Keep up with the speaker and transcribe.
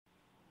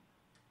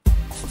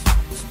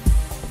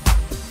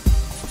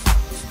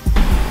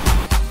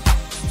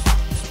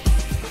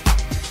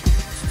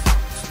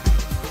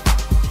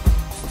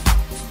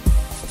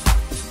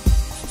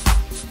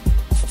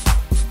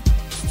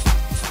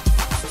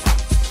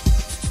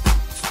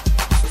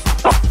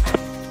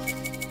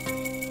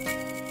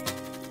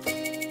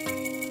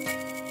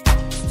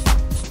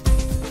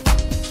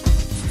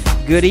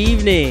Good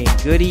evening.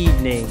 Good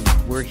evening.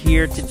 We're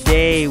here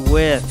today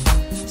with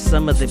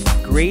some of the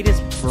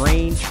greatest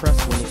brain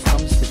trust when it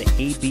comes to the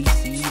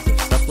ABCs of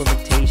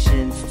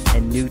supplementation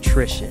and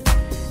nutrition.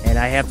 And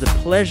I have the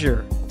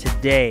pleasure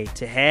today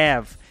to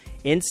have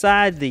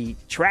inside the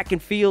track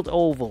and field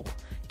oval,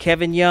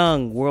 Kevin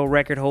Young, world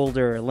record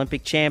holder,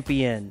 Olympic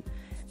champion,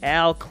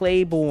 Al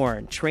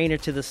Claiborne, trainer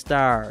to the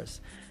stars,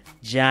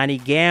 Johnny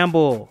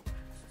Gamble,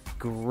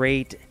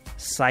 great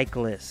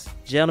cyclist.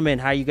 Gentlemen,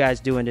 how you guys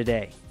doing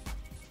today?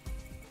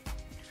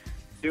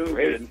 Doing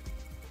good.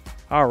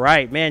 All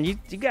right, man. You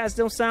guys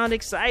don't sound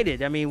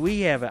excited. I mean,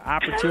 we have an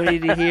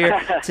opportunity here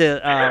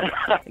to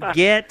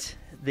get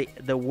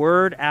the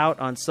word out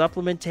on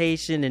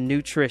supplementation and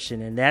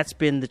nutrition, and that's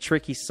been the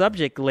tricky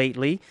subject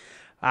lately.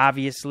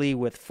 Obviously,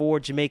 with 4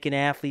 Jamaican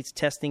athletes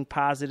testing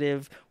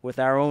positive, with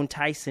our own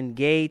Tyson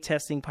Gay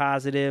testing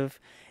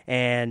positive,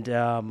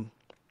 and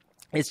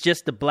it's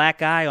just the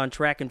black eye on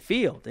track and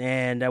field.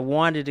 And I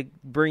wanted to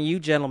bring you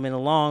gentlemen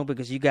along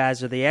because you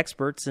guys are the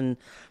experts. And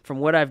from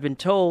what I've been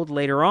told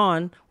later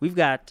on, we've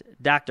got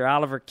Dr.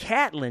 Oliver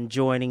Catlin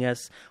joining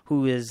us,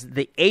 who is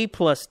the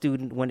A-plus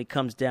student when it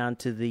comes down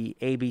to the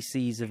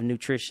ABCs of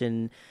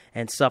nutrition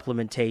and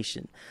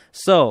supplementation.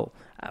 So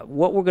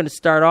what we're going to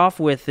start off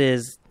with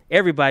is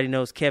everybody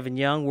knows Kevin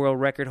Young, world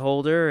record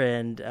holder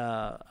and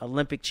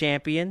Olympic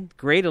champion,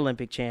 great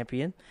Olympic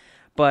champion.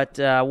 But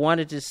I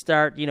wanted to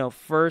start,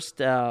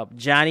 first,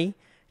 Johnny,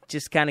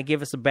 just kind of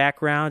give us a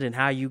background and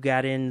how you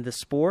got in the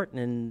sport,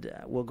 and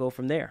we'll go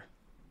from there.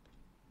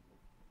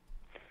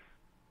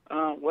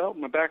 Well,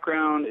 my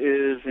background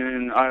is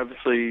I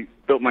obviously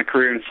built my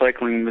career in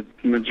cycling, the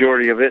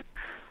majority of it.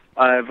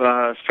 I've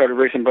started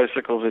racing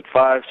bicycles at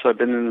 5, so I've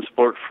been in the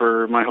sport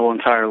for my whole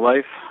entire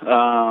life.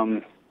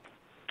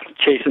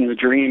 Chasing the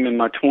dream in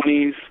my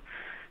 20s.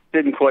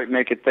 Didn't quite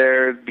make it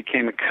there,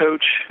 became a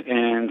coach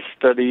and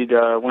studied,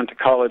 went to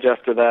college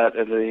after that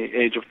at the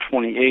age of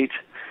 28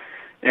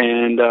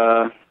 and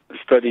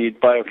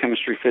studied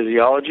biochemistry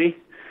physiology,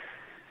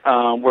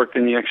 worked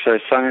in the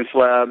exercise science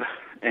lab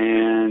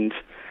and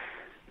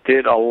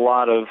did a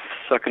lot of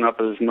sucking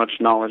up as much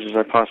knowledge as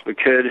I possibly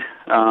could,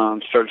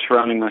 started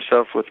surrounding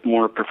myself with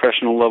more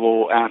professional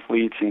level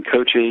athletes and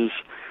coaches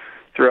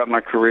throughout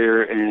my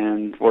career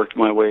and worked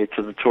my way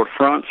to the Tour de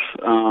France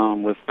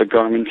with the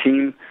Garmin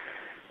team.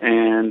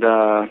 And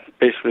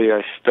basically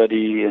I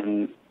study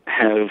and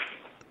have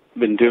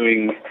been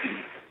doing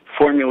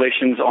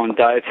formulations on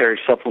dietary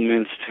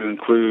supplements to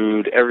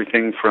include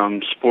everything from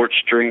sports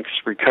drinks,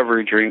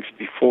 recovery drinks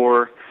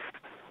before,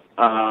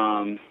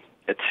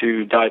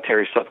 to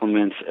dietary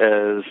supplements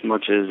as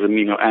much as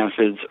amino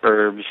acids,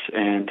 herbs,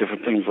 and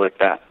different things like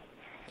that.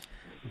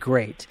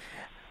 Great.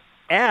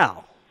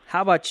 Al,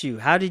 how about you?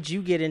 How did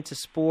you get into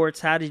sports?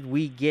 How did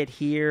we get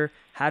here?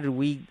 How did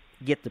we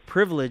get the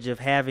privilege of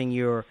having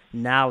your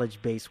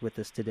knowledge base with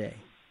us today?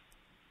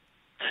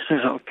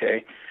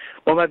 Okay.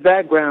 Well, my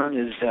background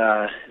is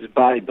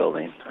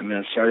bodybuilding. I mean,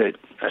 I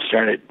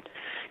started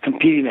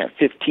competing at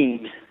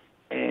 15,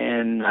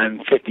 and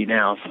I'm 50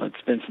 now, so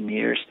it's been some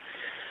years.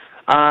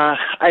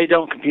 I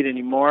don't compete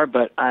anymore,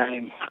 but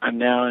I'm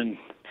now in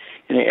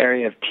the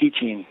area of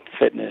teaching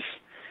fitness.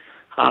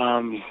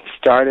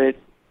 Started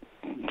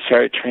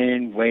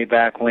training way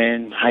back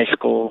when, high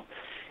school,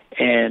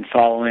 and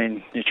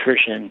following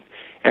nutrition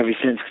ever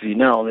since, because you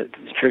know that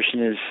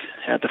nutrition is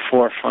at the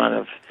forefront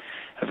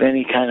of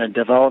any kind of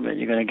development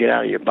you're going to get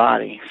out of your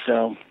body.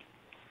 So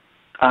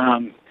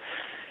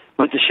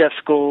went to chef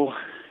school,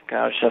 got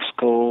out of chef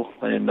school,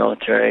 went in the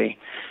military,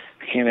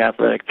 became an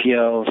athletic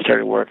PO,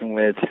 started working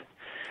with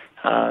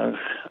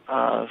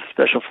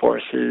special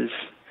forces,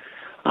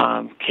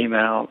 came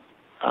out,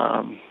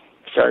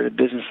 started a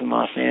business in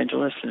Los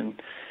Angeles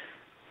and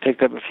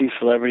picked up a few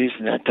celebrities,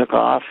 and that took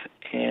off.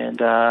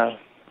 And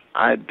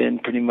I've been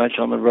pretty much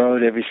on the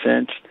road ever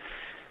since.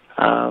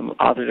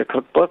 Authored a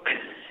cookbook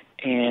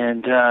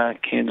and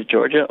came to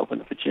Georgia,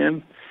 opened up a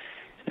gym.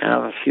 And I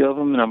have a few of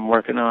them, and I'm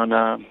working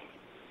on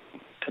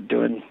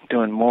doing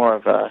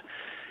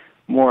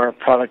more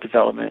product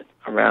development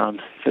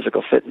around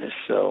physical fitness.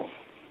 So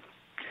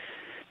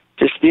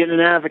just being an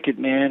advocate,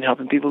 man,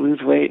 helping people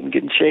lose weight and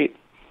get in shape.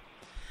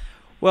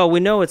 Well,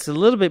 we know it's a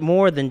little bit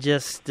more than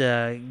just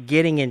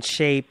getting in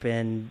shape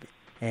and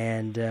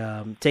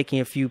taking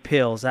a few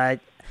pills.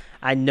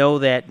 I know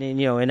that,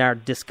 in our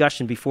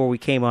discussion before we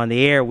came on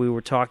the air, we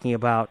were talking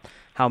about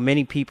how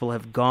many people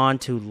have gone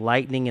to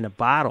lightning in a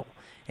bottle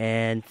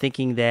and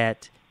thinking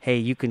that, hey,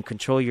 you can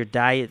control your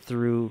diet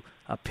through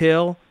a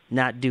pill,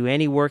 not do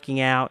any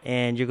working out,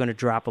 and you're going to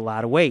drop a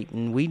lot of weight.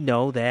 And we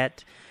know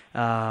that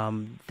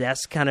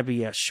that's kind of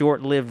be a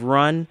short-lived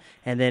run,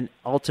 and then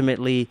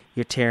ultimately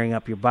you're tearing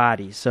up your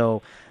body.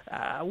 So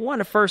I want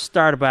to first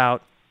start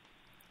about,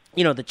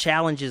 the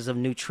challenges of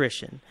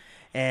nutrition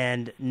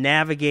and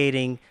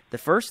navigating. The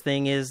first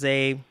thing is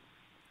a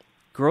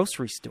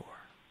grocery store.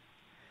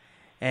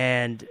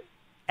 And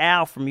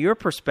Al, from your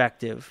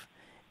perspective,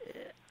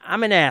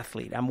 I'm an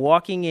athlete. I'm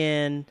walking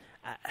in.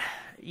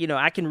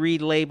 I can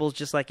read labels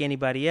just like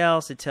anybody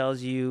else. It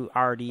tells you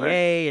RDA,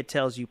 Right. it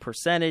tells you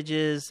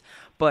percentages.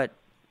 But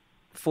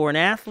for an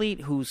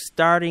athlete who's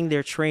starting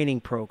their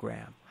training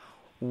program,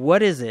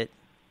 what is it,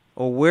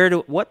 or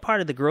what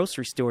part of the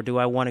grocery store do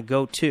I want to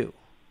go to?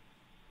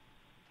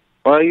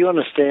 Well, you want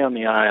to stay on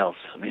the aisles.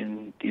 I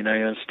mean, you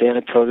want to stay in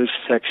the produce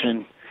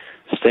section,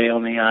 stay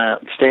on the aisle,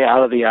 stay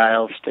out of the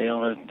aisles, stay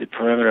on the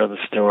perimeter of the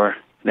store.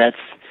 That's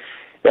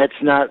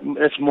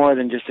more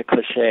than just a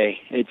cliche.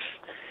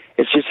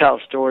 It's just how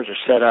stores are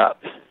set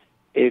up.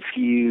 If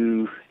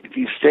you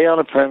stay on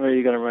the perimeter,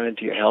 you're going to run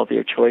into your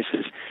healthier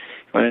choices,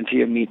 run into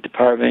your meat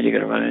department, you're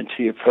going to run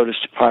into your produce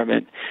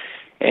department,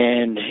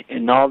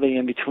 and all the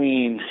in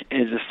between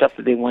is the stuff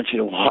that they want you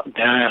to walk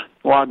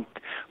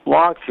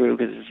through,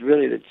 because it's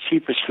really the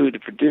cheapest food to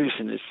produce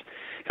and it's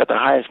got the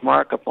highest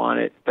markup on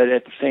it. But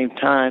at the same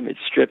time, it's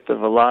stripped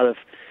of a lot of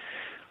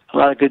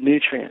good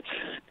nutrients,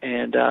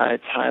 and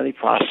it's highly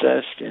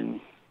processed. And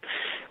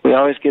we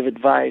always give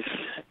advice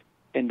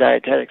in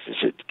dietetics is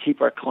to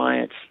keep our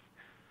clients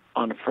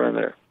on the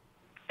perimeter,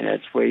 and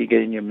that's where you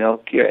get in your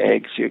milk, your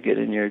eggs, you get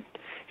in your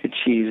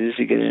cheeses,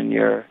 you get in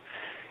your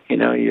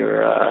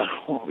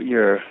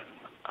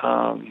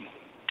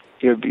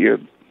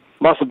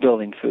muscle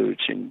building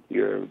foods and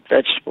your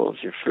vegetables,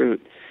 your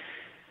fruit.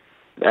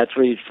 That's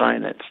where you'd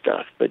find that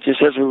stuff. But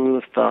just as a rule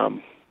of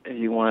thumb, if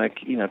you want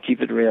to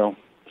keep it real,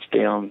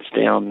 stay on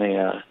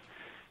the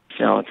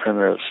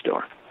perimeter of the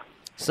store.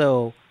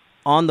 So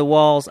on the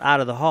walls, out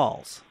of the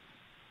halls.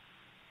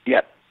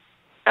 Yep,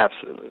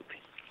 absolutely.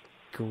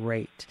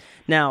 Great.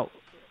 Now,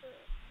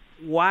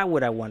 why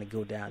would I want to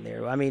go down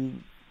there? I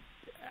mean,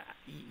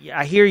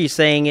 I hear you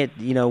saying it.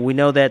 We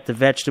know that the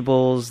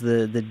vegetables,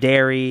 the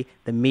dairy,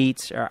 the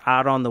meats are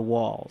out on the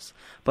walls.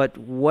 But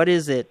what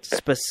is it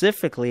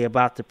specifically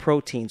about the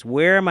proteins?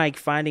 Where am I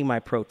finding my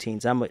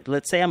proteins?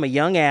 Let's say I'm a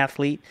young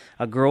athlete,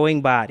 a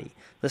growing body.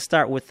 Let's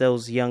start with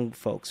those young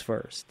folks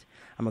first.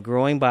 I'm a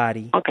growing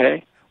body.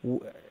 Okay.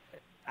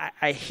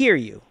 I hear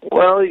you.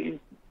 Well,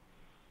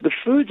 the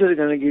foods that are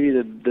going to give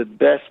you the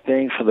best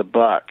bang for the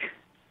buck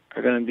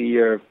are going to be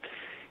your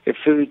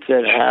foods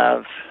that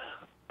have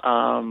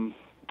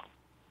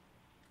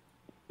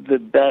the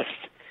best.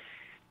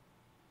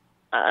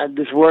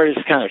 This word is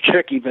kind of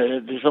tricky,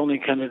 but there's only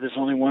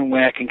one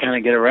way I can kind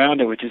of get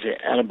around it, which is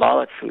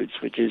anabolic foods,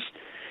 which is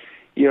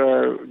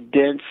your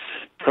dense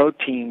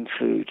protein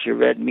foods, your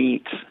red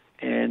meats,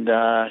 and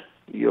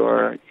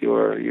your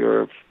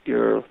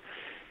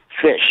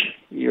fish,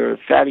 your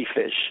fatty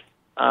fish.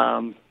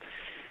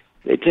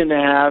 They tend to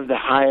have the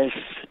highest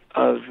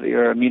of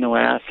your amino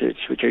acids,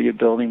 which are your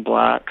building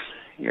blocks,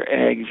 your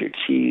eggs, your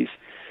cheese,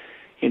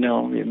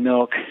 your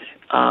milk.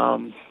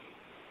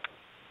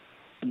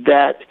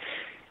 That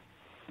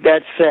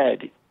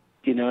said,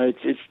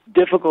 it's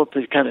difficult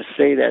to kind of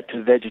say that to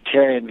a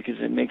vegetarian because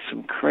it makes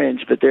them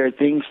cringe, but there are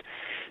things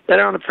that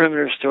are on the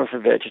perimeter store for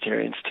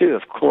vegetarians too,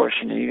 of course.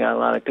 You got a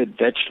lot of good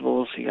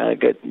vegetables, you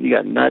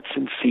got nuts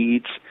and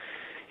seeds,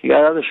 you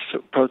got other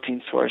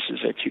protein sources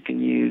that you can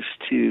use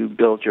to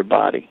build your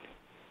body.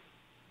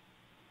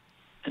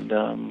 And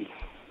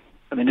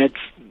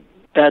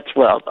that's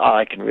all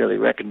I can really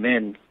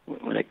recommend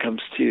when it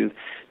comes to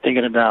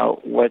thinking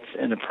about what's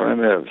in the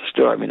perimeter of the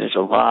store. There's a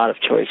lot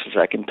of choices.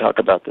 I can talk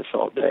about this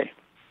all day,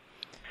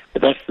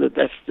 but that's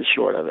the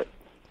short of it.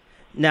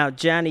 Now,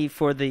 Johnny,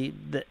 for the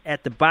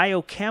at the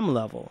biochem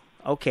level,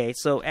 okay,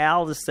 so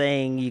Al is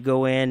saying you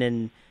go in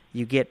and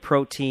you get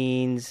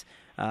proteins,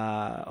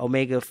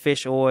 omega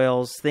fish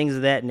oils, things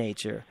of that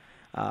nature.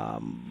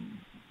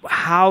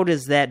 How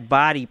does that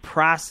body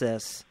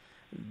process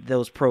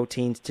those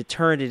proteins to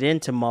turn it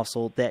into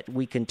muscle that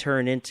we can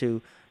turn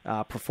into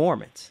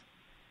performance?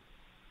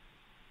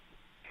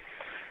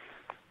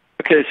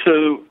 Okay,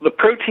 so the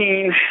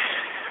protein,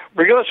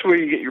 regardless of where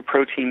you get your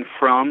protein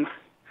from,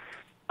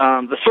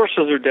 the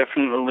sources are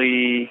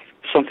definitely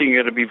something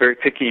you got to be very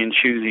picky and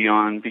choosy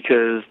on,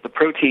 because the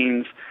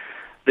proteins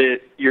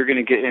that you're going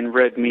to get in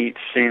red meat,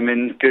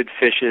 salmon, good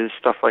fishes,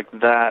 stuff like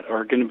that,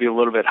 are going to be a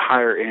little bit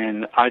higher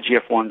in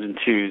IGF-1s and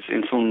 2s,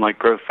 insulin-like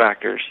growth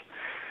factors.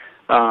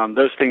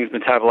 Those things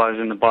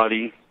metabolize in the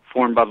body,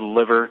 formed by the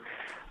liver.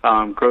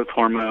 Growth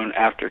hormone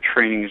after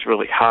training is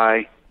really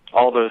high.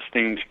 All those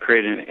things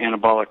create an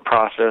anabolic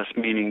process,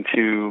 meaning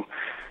to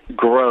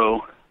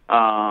grow.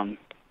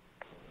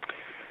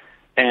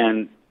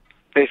 And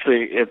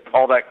basically,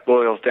 all that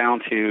boils down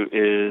to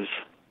is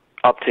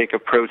uptake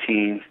of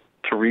protein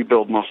to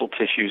rebuild muscle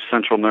tissue,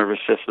 central nervous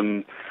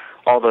system,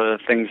 all the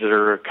things that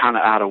are kind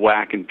of out of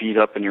whack and beat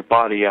up in your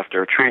body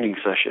after a training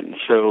session.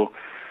 So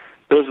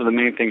those are the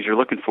main things you're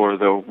looking for,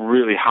 though,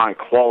 really high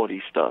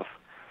quality stuff,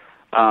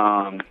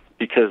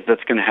 because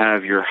that's going to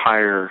have your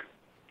higher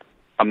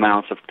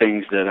amounts of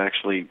things that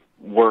actually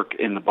work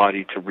in the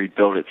body to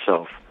rebuild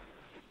itself.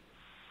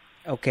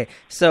 Okay,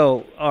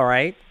 so, all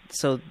right,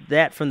 so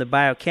that from the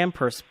biochem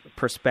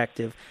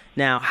perspective.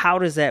 Now, how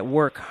does that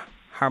work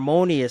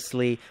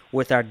harmoniously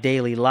with our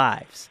daily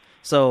lives?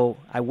 So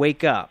I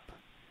wake up.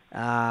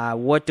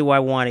 What do I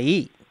want to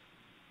eat?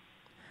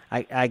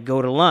 I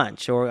go to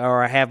lunch,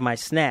 or I have my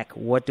snack.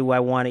 What do I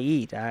want to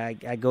eat?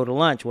 I go to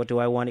lunch. What do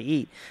I want to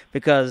eat?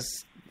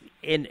 Because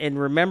in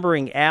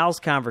remembering Al's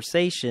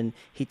conversation,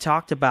 he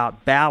talked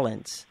about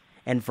balance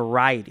and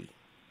variety.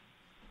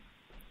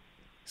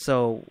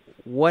 So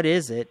what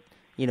is it,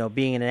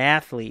 being an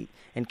athlete?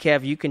 And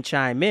Kev, you can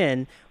chime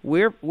in.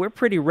 We're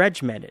pretty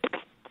regimented.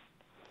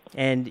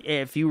 And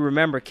if you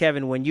remember,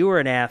 Kevin, when you were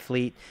an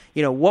athlete,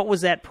 what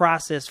was that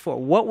process for?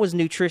 What was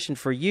nutrition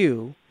for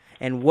you,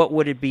 and what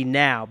would it be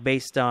now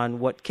based on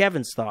what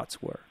Kevin's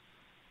thoughts were?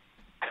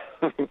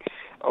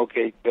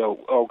 Okay.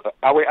 I'll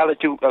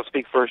let you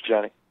speak first,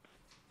 Johnny.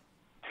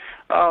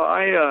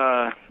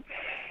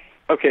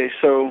 Okay,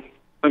 so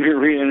let me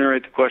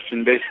reiterate the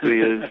question. Basically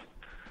is...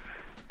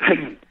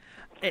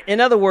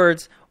 In other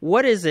words,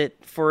 what is it,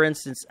 for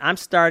instance, I'm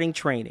starting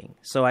training,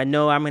 so I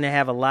know I'm going to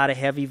have a lot of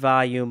heavy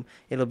volume.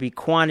 It'll be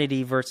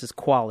quantity versus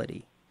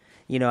quality.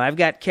 I've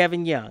got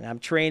Kevin Young. I'm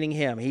training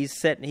him. He's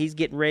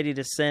getting ready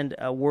to send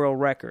a world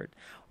record.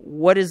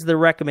 What is the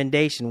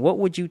recommendation? What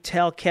would you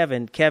tell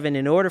Kevin,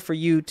 in order for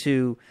you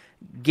to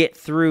get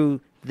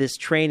through this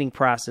training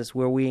process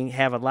where we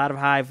have a lot of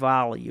high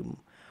volume?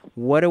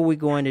 What are we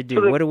going to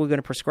do? What are we going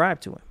to prescribe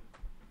to him?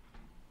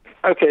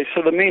 Okay,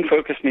 so the main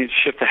focus needs to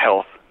shift to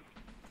health,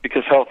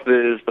 because health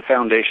is the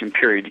foundation,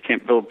 period. You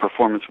can't build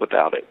performance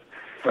without it.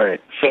 Right.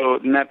 So,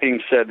 and that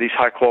being said, these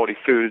high-quality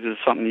foods is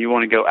something you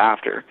want to go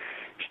after.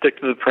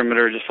 Stick to the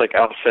perimeter, just like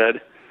Al said.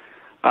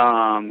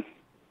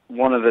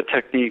 One of the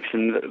techniques,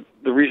 and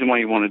the reason why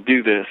you want to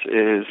do this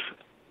is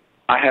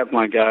I have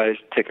my guys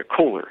take a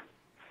cooler,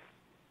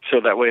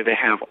 so that way they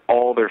have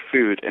all their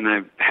food, and I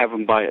have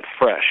them buy it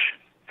fresh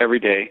every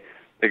day.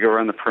 They go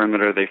around the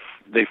perimeter,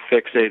 they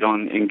fixate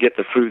on and get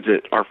the foods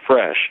that are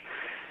fresh,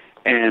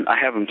 and I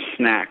have them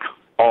snack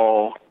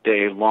all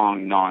day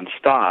long,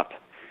 nonstop.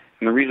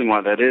 And the reason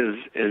why that is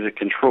it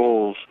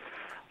controls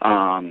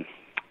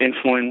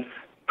insulin,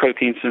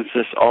 protein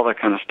synthesis, all that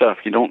kind of stuff.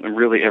 You don't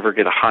really ever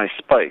get a high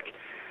spike.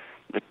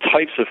 The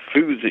types of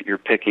foods that you're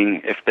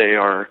picking, if they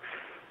are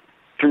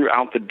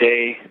throughout the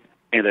day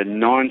in a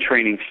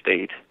non-training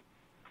state,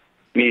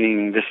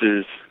 meaning this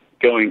is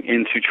going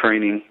into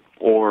training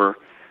or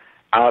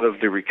out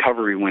of the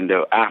recovery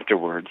window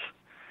afterwards,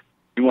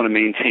 you want to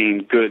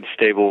maintain good,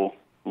 stable,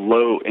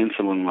 low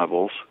insulin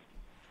levels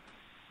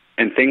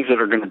and things that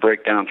are going to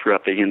break down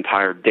throughout the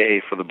entire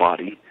day for the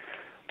body.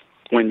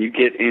 When you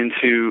get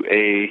into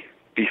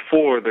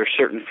before, there's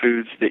certain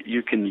foods that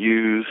you can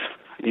use,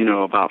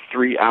 about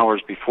 3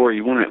 hours before.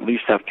 You want to at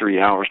least have 3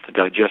 hours to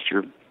digest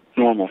your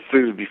normal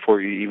food before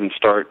you even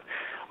start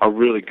a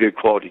really good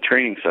quality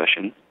training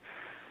session.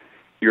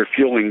 You're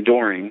fueling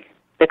during.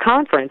 The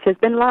conference has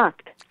been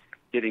locked.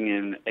 Getting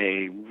in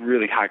a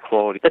really high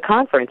quality. The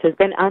conference has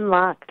been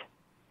unlocked.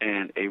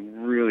 And a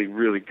really,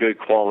 really good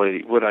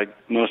quality.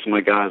 Most of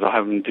my guys, I'll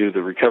have them do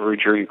the recovery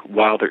drink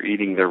while they're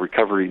eating their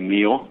recovery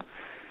meal.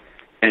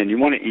 And you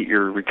want to eat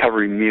your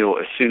recovery meal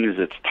as soon as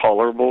it's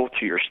tolerable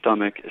to your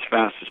stomach, as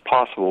fast as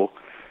possible.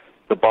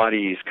 The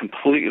body is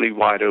completely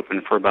wide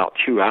open for about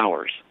 2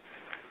 hours.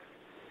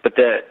 But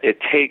that it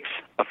takes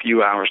a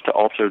few hours to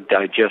also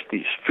digest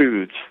these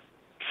foods.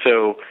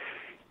 So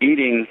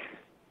eating,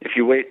 if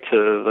you wait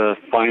to the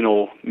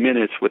final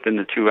minutes within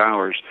the 2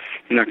 hours,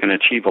 you're not going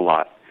to achieve a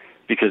lot,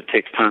 because it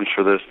takes time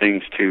for those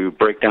things to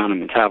break down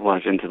and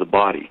metabolize into the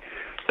body.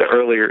 The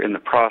earlier in the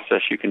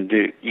process you can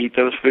eat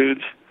those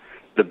foods,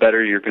 the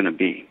better you're going to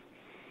be.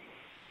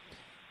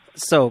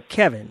 So,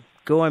 Kevin,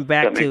 going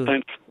back Does that make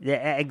sense?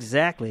 Yeah,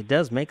 exactly. It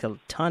does make a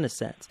ton of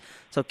sense.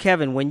 So,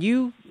 Kevin, when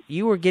you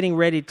were getting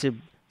ready to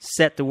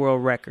set the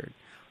world record,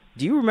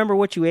 do you remember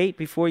what you ate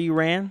before you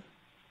ran?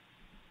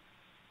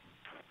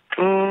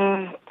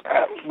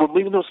 Well,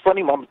 even though it's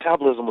funny, my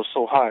metabolism was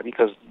so high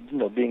because,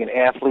 being an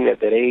athlete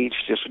at that age,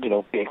 just,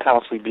 being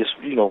constantly just,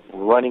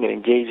 running and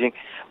engaging.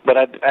 But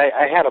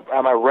I had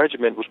my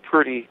regimen was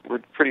pretty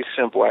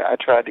simple. I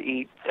tried to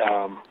eat,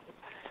 let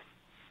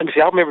me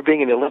see, I remember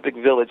being in the Olympic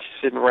Village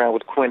sitting around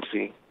with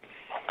Quincy,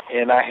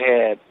 and I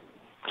had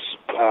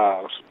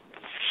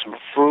some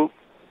fruit,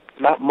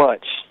 not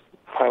much,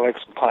 probably like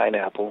some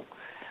pineapple.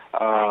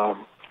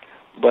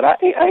 But I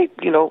ate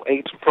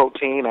some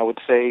protein. I would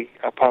say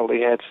I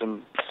probably had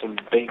some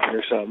bacon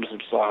or something,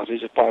 some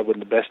sausage. It probably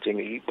wasn't the best thing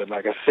to eat, but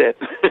like I said,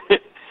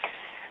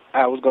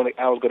 I was gonna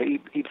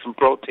eat some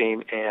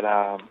protein and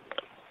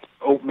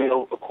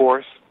oatmeal, of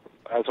course.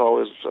 That's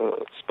always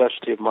a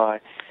specialty of mine.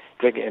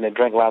 And I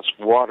drank lots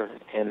of water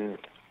and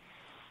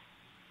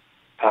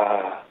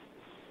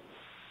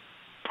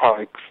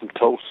probably some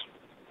toast.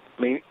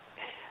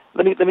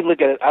 Let me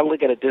look at it. I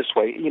look at it this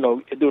way.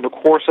 During the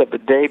course of the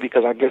day,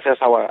 because I guess that's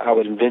how I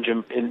would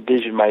envision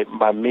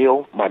my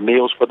meal. My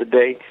meals for the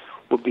day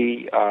would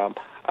be a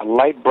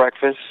light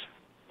breakfast,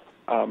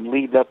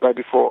 leading up right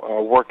before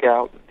a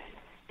workout,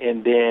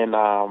 and then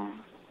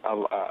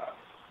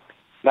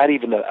not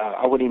even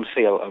I wouldn't even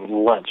say a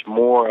lunch,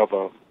 more of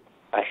a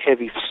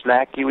heavy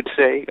snack, you would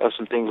say, of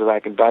some things that I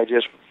can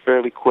digest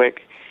fairly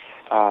quick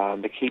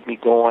to keep me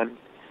going.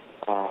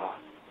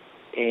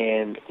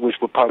 And which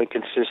would probably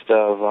consist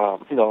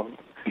of,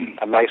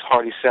 a nice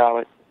hearty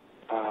salad,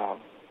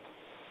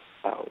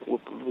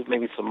 with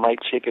maybe some light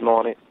chicken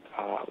on it,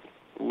 a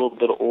little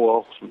bit of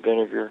oil, some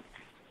vinegar,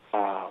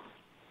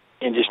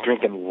 and just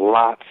drinking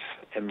lots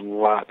and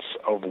lots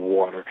of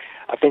water.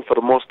 I think for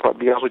the most part, to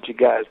be honest with you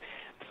guys,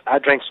 I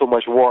drank so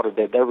much water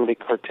that really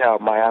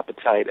curtailed my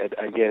appetite,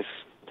 I guess,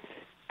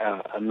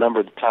 a number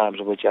of times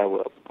in which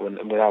when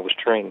I was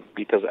training,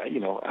 because I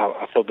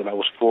felt that I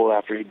was full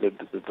after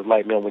the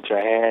light meal which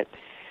I had,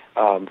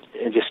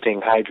 and just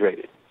staying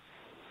hydrated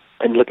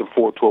and looking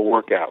forward to a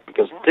workout.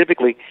 Because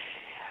typically,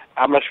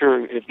 I'm not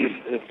sure if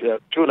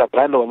true enough, but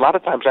I know a lot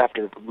of times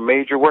after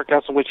major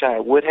workouts in which I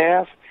would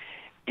have,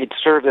 it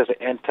served as an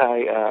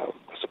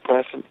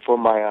anti-suppressant for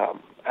my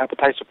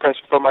appetite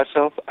suppressant for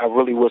myself. I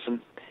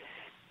wasn't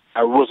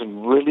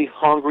really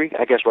hungry,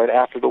 I guess, right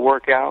after the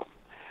workout.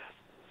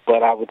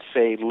 But I would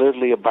say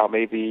literally about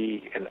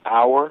maybe an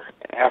hour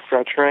after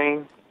I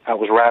trained, I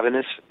was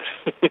ravenous.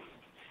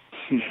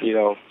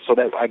 So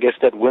that, I guess,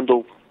 that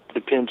window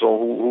depends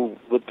on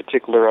what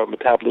particular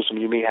metabolism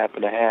you may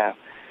happen to have.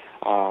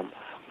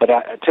 But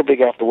I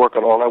typically after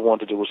workout, all I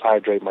wanted to do was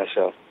hydrate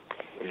myself.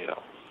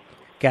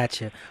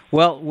 Gotcha.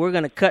 Well, we're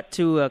going to cut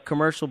to a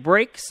commercial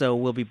break, so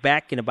we'll be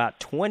back in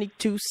about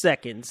 22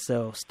 seconds.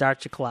 So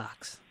start your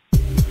clocks.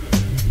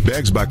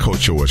 Bags by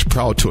Coach O is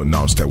proud to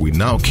announce that we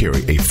now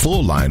carry a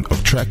full line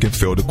of track and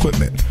field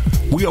equipment.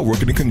 We are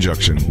working in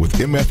conjunction with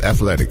MF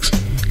Athletics.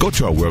 Go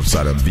to our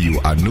website and view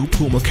our new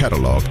Puma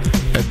catalog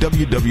at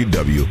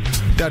www.coacho.com.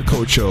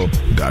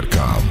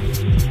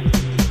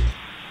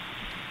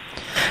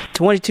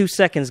 22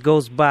 seconds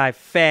goes by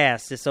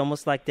fast. It's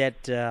almost like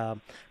that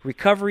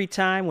recovery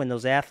time when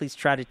those athletes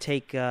try to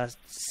take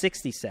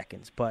 60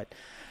 seconds. But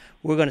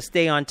we're going to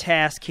stay on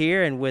task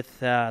here, and with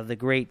the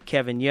great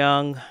Kevin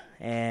Young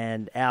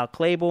and Al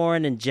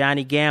Claiborne and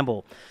Johnny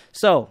Gamble.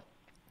 So,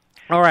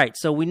 all right,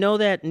 so we know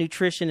that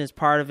nutrition is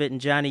part of it, and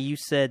Johnny, you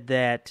said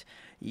that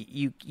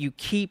you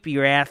keep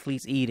your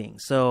athletes eating.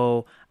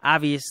 So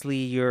obviously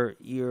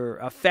you're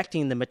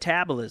affecting the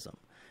metabolism.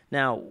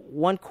 Now,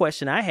 one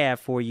question I have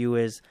for you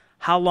is,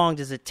 how long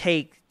does it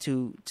take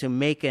to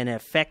make an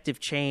effective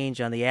change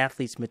on the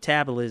athlete's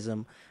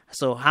metabolism?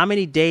 So how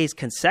many days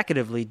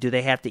consecutively do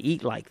they have to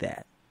eat like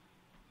that?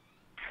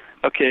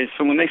 Okay,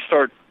 so when they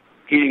start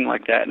eating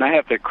like that, and I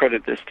have to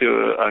credit this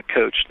to a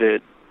coach that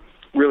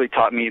really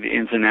taught me the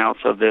ins and outs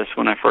of this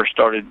when I first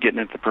started getting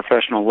at the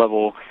professional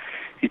level.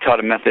 He taught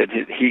a method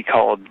he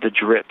called the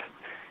drip,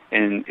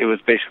 and it was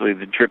basically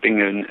the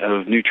dripping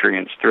of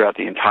nutrients throughout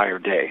the entire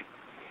day.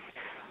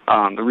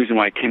 The reason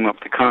why I came up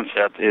with the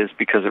concept is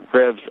because it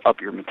revs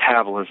up your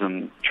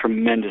metabolism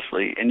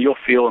tremendously, and you'll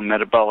feel a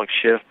metabolic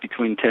shift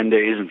between 10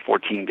 days and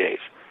 14 days.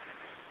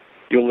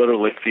 You'll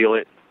literally feel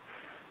it.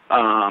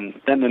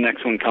 Then the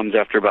next one comes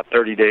after about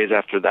 30 days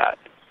after that.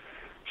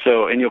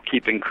 So, and you'll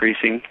keep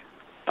increasing.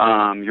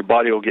 Your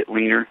body will get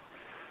leaner,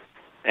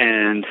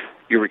 and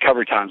your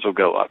recovery times will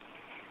go up.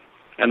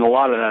 And a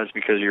lot of that is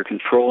because you're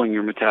controlling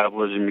your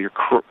metabolism, you're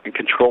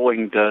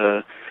controlling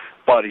the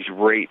body's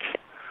rate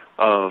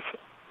of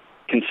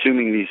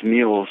consuming these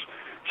meals,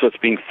 so it's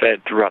being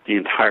fed throughout the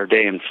entire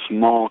day in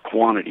small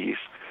quantities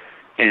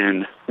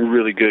and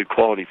really good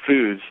quality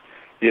foods.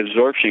 The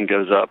absorption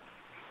goes up,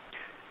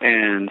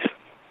 and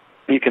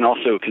you can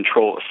also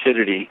control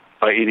acidity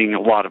by eating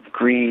a lot of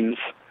greens.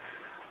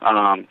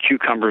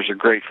 Cucumbers are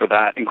great for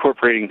that.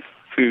 Incorporating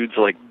foods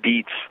like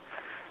beets.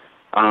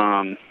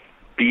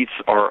 Beets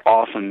are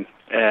awesome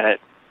at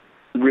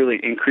really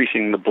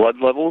increasing the blood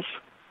levels,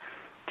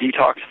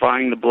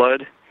 detoxifying the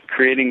blood,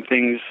 creating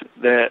things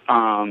that,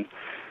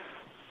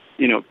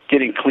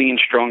 getting clean,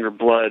 stronger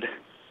blood,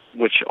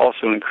 which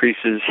also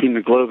increases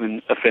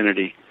hemoglobin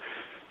affinity.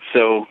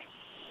 So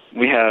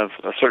we have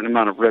a certain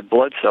amount of red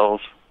blood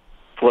cells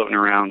floating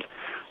around.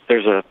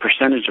 There's a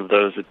percentage of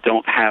those that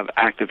don't have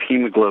active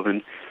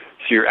hemoglobin,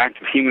 so your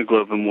active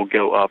hemoglobin will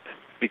go up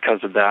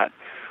because of that,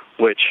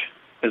 which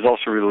is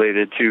also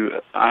related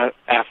to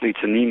athletes'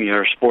 anemia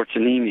or sports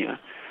anemia.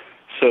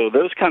 So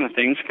those kind of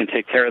things can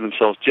take care of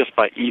themselves just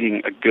by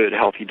eating a good,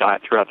 healthy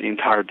diet throughout the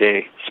entire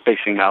day,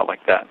 spacing out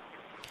like that.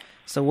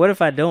 So what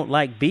if I don't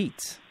like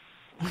beets?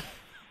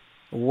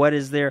 What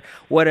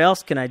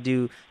else can I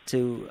do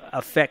to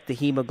affect the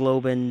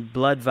hemoglobin,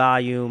 blood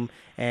volume,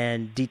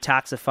 and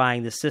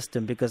detoxifying the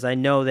system? Because I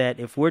know that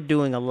if we're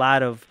doing a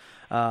lot of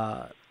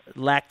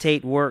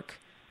lactate work,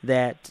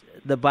 that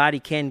the body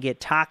can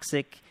get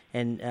toxic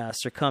and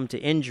succumb to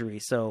injury.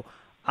 So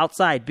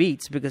outside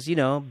beets, because,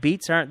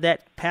 beets aren't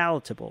that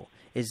palatable,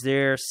 is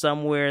there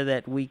somewhere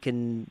that we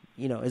can,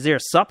 is there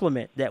a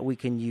supplement that we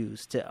can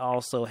use to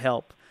also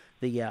help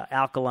the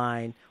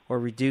alkaline or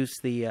reduce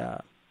the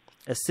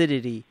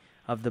acidity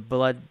of the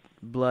blood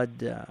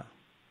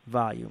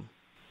volume?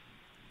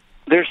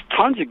 There's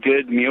tons of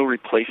good meal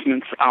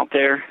replacements out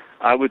there.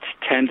 I would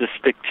tend to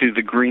stick to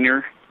the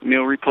greener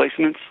meal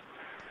replacements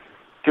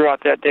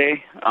throughout that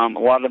day. A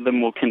lot of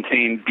them will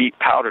contain beet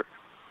powder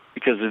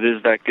because it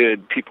is that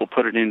good. People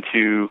put it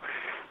into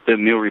the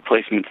meal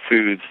replacement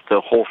foods,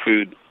 the whole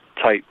food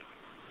type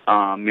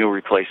meal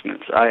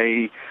replacements.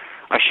 I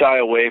I shy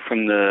away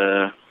from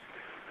the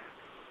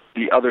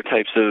other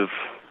types of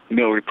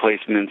meal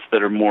replacements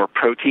that are more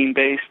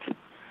protein-based.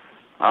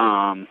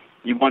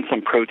 You want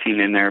some protein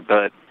in there,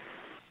 but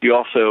you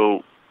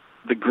also,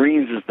 the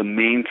greens is the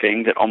main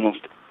thing that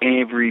almost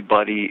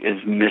everybody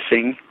is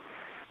missing.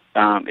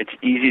 It's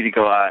easy to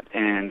go out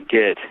and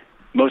get,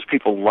 most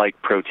people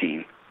like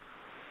protein,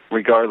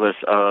 regardless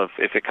of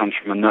if it comes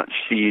from a nut,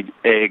 seed,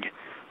 egg,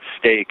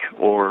 steak,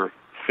 or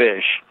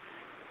fish.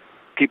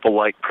 People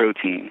like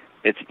protein.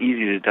 It's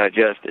easy to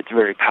digest, it's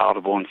very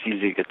palatable, and it's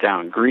easy to get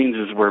down. Greens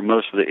is where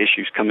most of the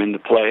issues come into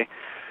play.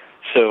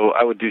 So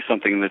I would do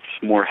something that's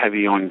more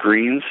heavy on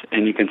greens,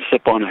 and you can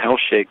sip on a health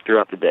shake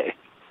throughout the day.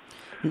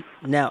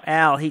 Now,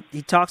 Al, he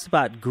talks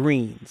about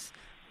greens.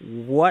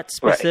 What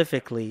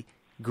specifically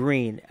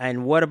green,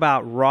 and what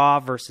about raw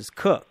versus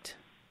cooked?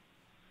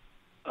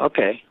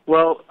 Okay.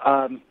 Well,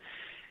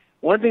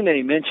 one thing that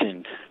he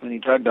mentioned when he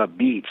talked about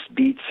beets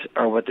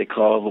are what they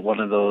call one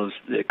of those,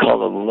 they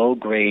call a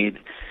low-grade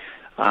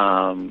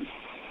catabolic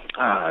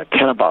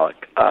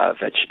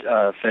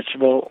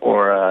vegetable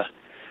or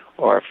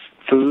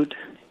food,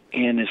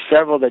 and there's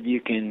several that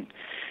you can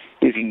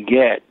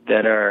get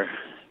that are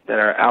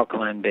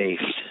alkaline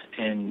based.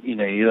 And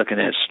you're looking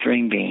at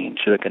string beans,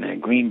 you're looking at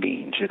green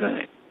beans, you're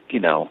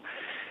looking at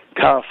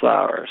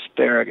cauliflower,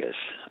 asparagus.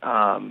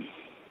 You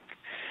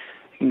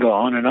can go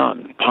on and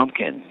on.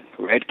 Pumpkin,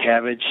 red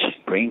cabbage,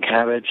 green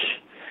cabbage,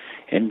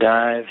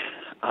 endive,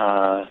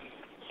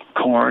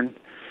 corn.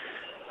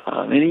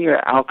 Any of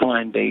your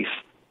alkaline-based,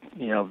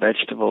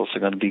 vegetables are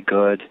going to be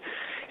good.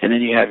 And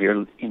then you have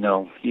you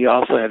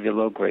also have your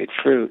low-grade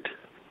fruit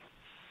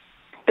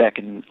that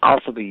can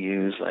also be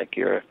used, like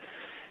your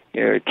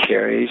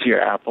cherries,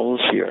 your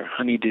apples, your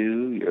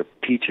honeydew, your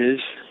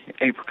peaches, your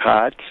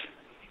apricots,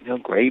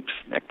 grapes,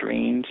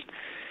 nectarines,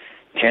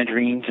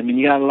 tangerines. I mean,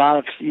 you got a lot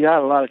of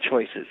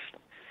choices,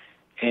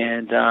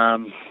 and I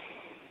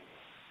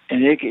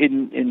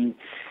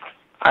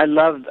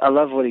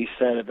love what he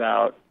said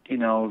about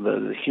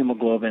the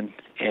hemoglobin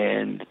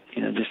and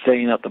just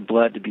setting up the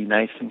blood to be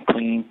nice and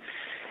clean,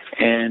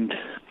 and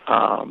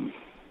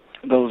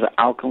those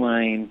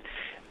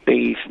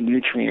alkaline-based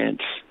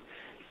nutrients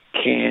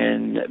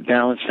can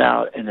balance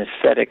out an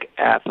acidic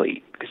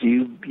athlete, because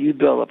you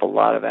build up a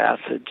lot of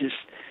acid just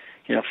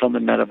from the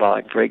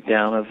metabolic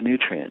breakdown of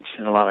nutrients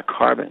and a lot of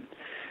carbon.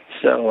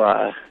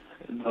 So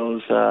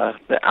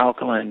the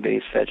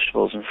alkaline-based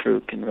vegetables and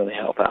fruit can really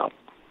help out.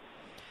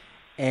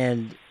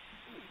 And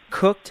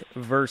cooked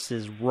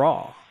versus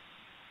raw.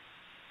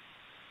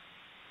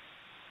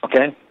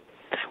 Okay.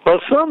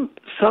 Well, some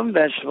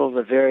vegetables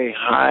are very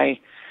high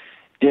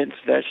dense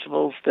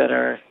vegetables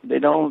that they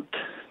don't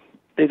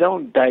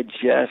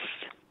digest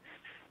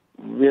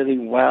really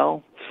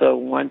well. So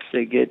once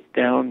they get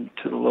down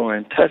to the lower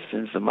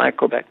intestines, the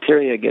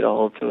microbacteria get a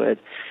hold to it,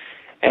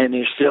 and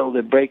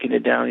they're breaking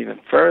it down even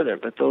further.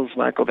 But those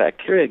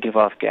microbacteria give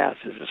off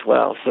gases as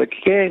well, so it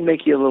can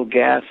make you a little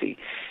gassy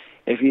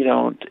if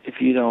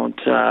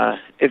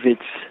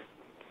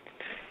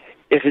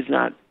it's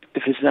not.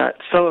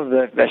 Some of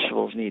the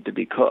vegetables need to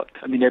be cooked.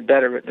 I mean, they're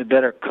better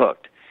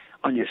cooked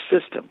on your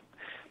system.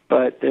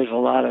 But there's a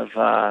lot of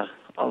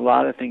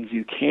things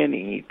you can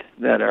eat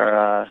that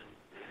are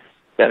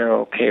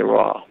okay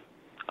raw.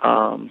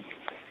 I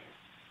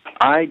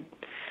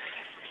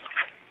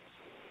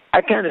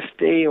kind of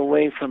stay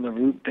away from the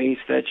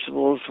root-based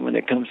vegetables when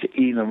it comes to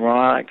eating them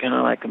raw. I kind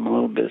of like them a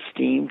little bit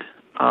steamed.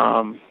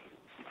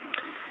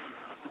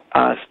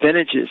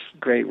 Spinach is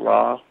great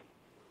raw.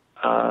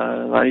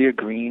 A lot of your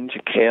greens,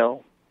 your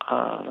kale.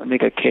 I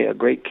make a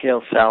great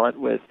kale salad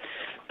with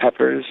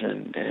peppers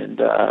and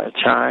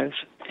chives,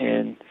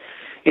 and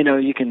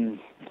you can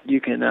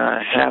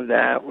have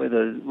that with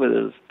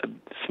a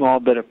small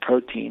bit of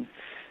protein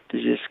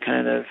to just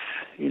kind of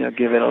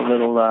give it a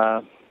little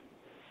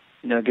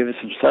give it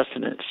some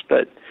sustenance.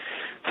 But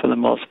for the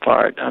most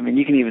part, I mean,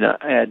 you can even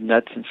add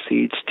nuts and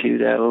seeds to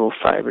that, a little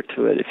fiber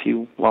to it if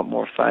you want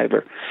more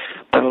fiber.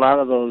 But a lot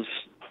of those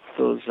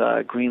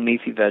green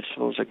leafy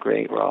vegetables are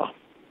great raw.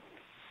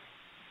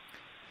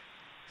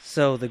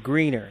 So the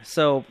greener.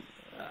 So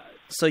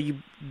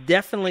you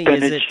definitely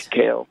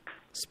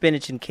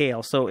spinach and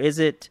kale. So is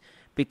it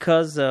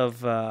because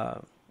of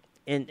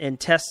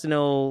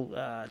intestinal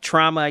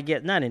trauma?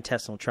 Not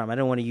intestinal trauma. I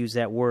don't want to use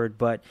that word,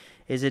 but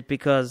is it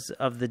because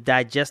of the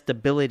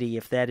digestibility,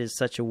 if that is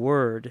such a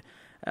word,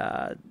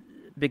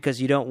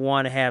 because you don't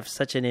want to have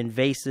such an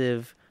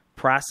invasive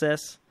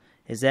process?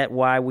 Is that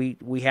why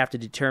we have to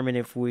determine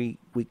if we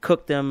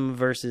cook them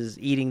versus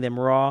eating them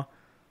raw?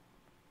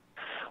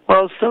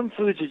 Well, some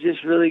foods are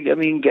just really,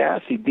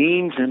 gassy.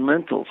 Beans and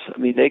lentils,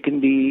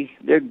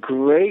 they're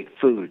great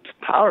foods,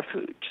 power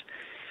foods,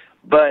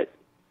 but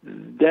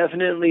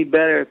definitely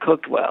better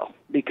cooked well,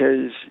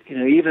 because,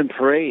 even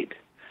pureed,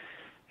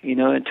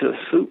 into a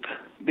soup,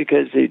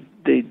 because they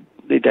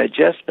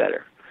digest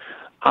better.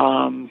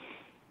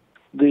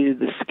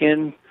 The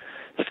skin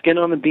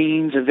on the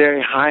beans are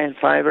very high in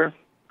fiber.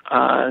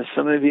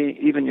 Some of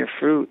even your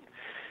fruit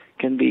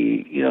can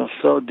be,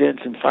 so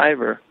dense in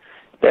fiber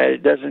that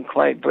it doesn't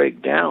quite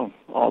break down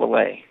all the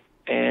way,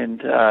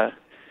 and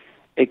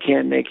it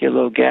can make you a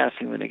little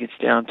gassy when it gets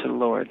down to the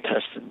lower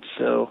intestines.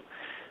 So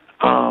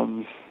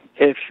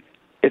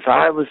if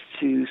I was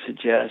to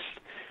suggest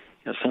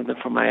something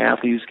for my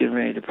athlete who's getting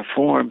ready to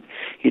perform,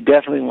 you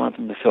definitely want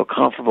them to feel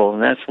comfortable,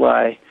 and that's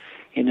why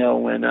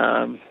when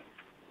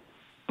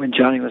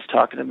Johnny was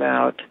talking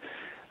about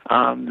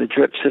the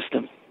drip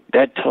system,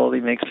 that totally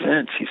makes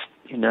sense.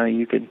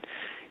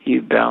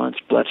 You balance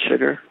blood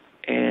sugar,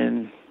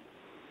 and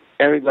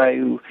everybody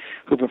who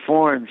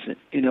performs,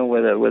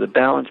 with a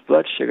balanced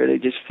blood sugar, they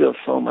just feel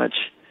so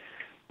much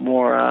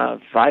more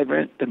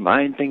vibrant. The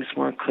mind thinks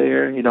more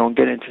clear. You don't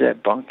get into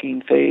that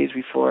bunking phase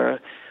before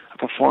a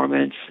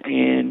performance,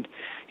 and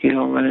you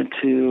don't run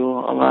into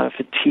a lot of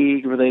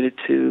fatigue related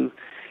to,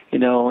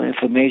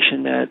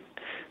 inflammation that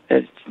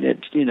a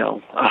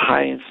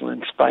high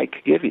insulin spike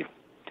could give you.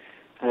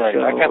 Right.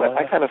 So,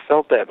 I kind of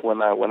felt that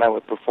when I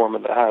would perform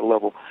at a high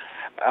level.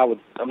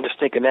 I'm just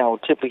thinking now, I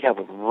would typically have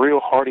a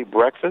real hearty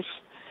breakfast,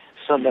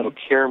 something that would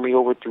carry me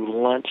over through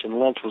lunch, and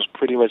lunch was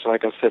pretty much,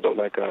 like I said,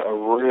 like a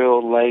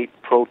real light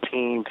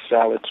protein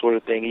salad sort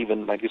of thing,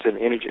 even, like you said,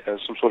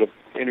 some sort of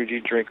energy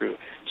drink or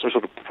some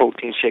sort of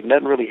protein shake.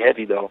 Nothing really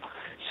heavy, though,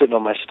 sitting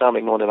on my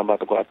stomach knowing that I'm about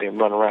to go out there and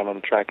run around on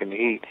the track in the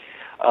heat.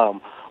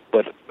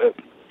 But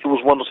it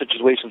was one of those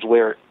situations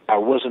where I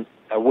wasn't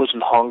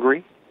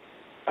hungry.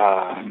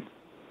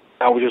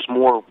 I was just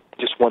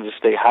wanted to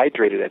stay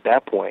hydrated at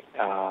that point.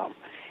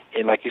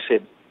 And like you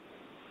said,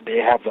 they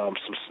have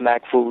some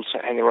snack foods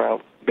hanging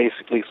around,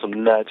 basically some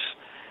nuts,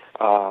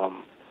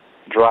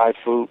 dry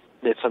fruit.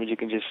 That's something you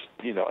can just,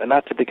 and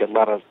not to think a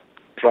lot of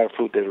dry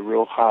fruit that are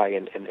real high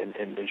in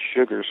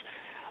sugars.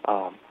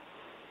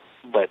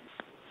 But,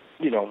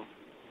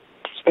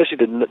 especially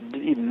the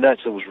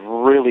nuts, it was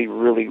really,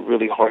 really,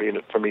 really hard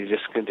for me to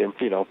just,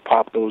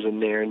 pop those in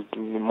there and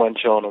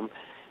munch on them.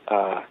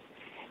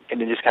 And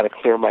then just kind of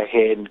clear my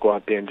head and go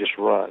out there and just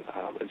run.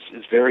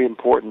 It's very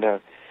important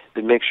to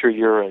make sure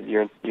your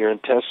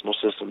intestinal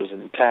system is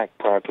intact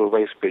prior to a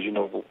race, because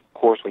of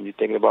course when you're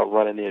thinking about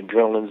running, the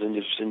adrenaline's in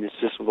your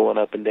system going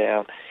up and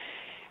down.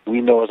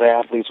 We know as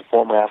athletes, or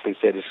former athletes,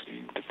 that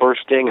the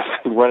first thing is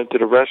running to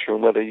the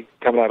restroom, whether you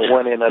come out of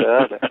one end or the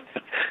other.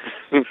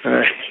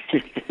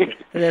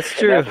 That's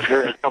true. And that's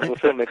very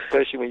uncomfortable,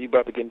 especially when you're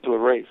about to get into a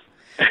race.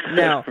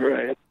 Now,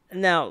 right.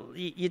 Now,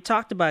 you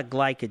talked about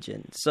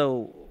glycogen,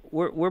 so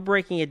we're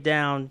breaking it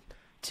down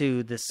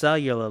to the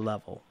cellular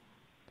level.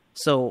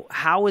 So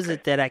how is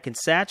it that I can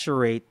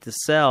saturate the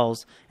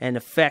cells and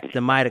affect the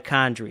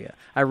mitochondria?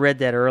 I read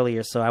that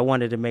earlier, so I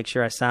wanted to make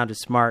sure I sounded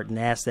smart and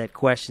asked that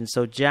question.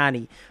 So,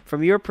 Johnny,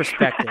 from your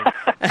perspective,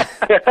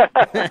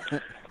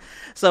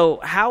 so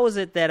how is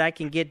it that I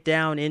can get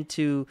down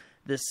into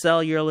the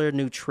cellular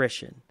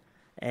nutrition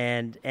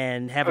and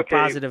have a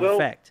positive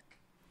effect?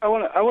 I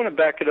want to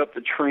back it up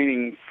to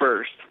training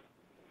first.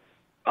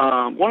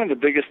 One of the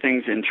biggest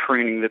things in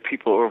training that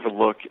people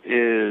overlook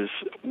is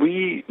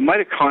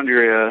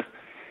mitochondria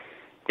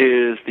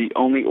is the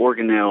only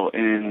organelle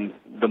in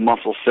the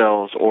muscle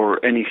cells or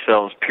any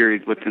cells,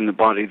 period, within the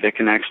body that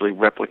can actually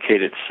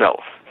replicate itself.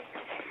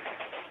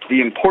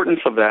 The importance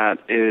of that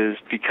is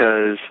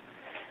because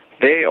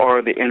they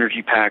are the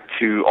energy pack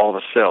to all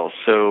the cells.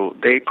 So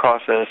they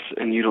process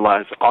and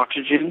utilize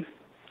oxygen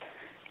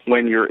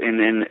when you're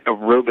in an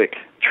aerobic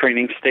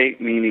training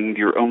state, meaning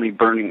you're only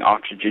burning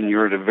oxygen.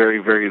 You're at a very,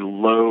 very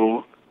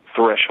low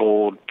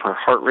threshold per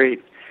heart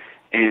rate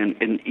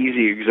and an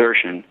easy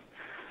exertion,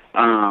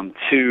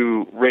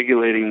 to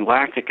regulating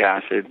lactic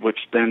acid, which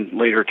then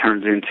later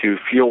turns into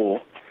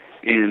fuel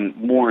in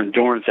more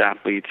endurance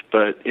athletes,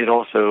 but it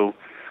also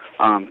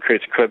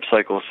creates a Krebs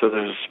cycle. So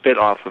there's a spit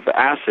off of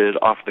acid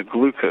off the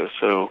glucose.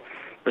 So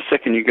the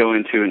second you go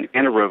into an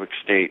anaerobic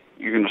state,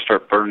 you're going to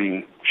start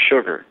burning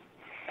sugar.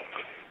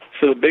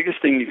 So the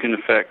biggest thing you can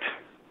affect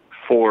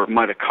for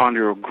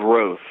mitochondrial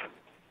growth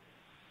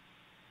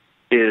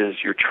is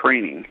your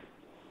training.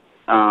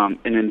 An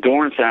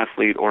endurance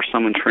athlete or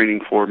someone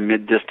training for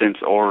mid-distance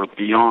or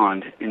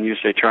beyond in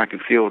USA Track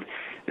and Field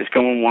is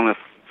going to want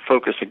to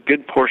focus a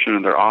good portion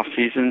of their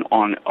off-season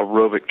on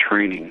aerobic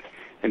training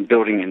and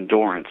building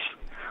endurance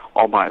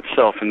all by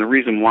itself. And the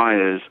reason why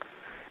is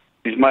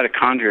these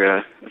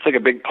mitochondria, it's like a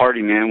big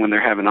party, man, when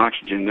they're having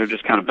oxygen. They're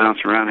just kind of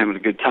bouncing around, having a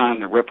good time.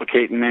 They're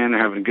replicating, man.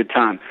 They're having a good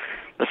time.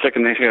 The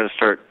second they got to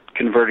start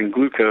converting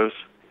glucose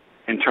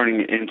and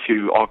turning it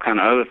into all kind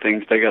of other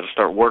things, they got to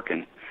start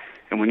working.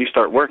 And when you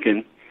start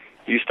working,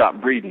 you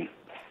stop breathing.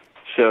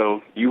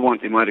 So you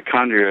want the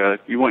mitochondria,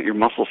 you want your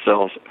muscle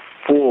cells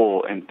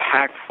full and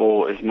packed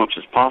full as much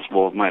as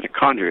possible of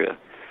mitochondria.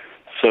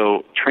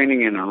 So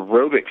training in an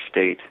aerobic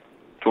state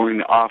during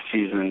the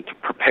off-season to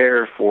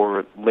prepare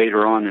for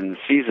later on in the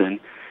season,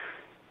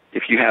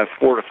 if you have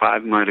 4 to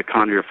 5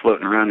 mitochondria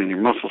floating around in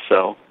your muscle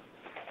cell,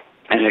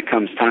 and it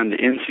comes time to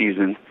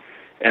in-season,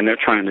 and they're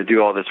trying to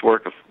do all this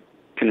work of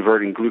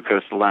converting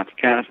glucose to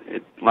lactic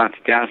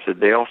acid,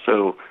 they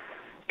also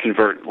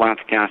convert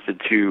lactic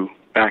acid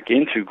back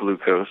into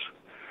glucose.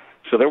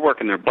 So they're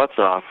working their butts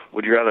off.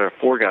 Would you rather have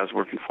 4 guys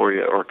working for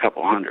you or a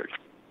couple hundred?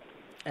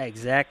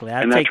 Exactly.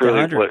 And that's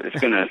really what it's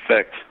going to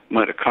affect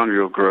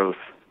mitochondrial growth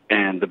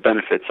and the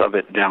benefits of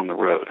it down the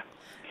road.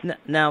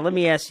 Now, let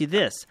me ask you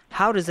this.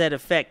 How does that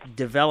affect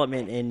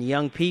development in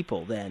young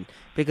people then?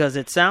 Because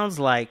it sounds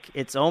like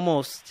it's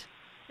almost,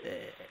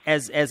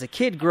 as a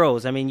kid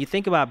grows, I mean, you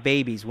think about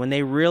babies. When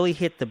they really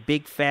hit the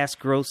big, fast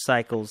growth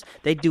cycles,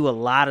 they do a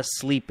lot of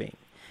sleeping.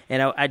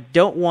 And I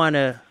don't want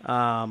to,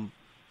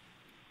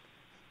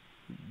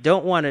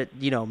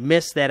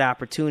 miss that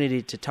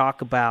opportunity to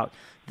talk about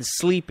the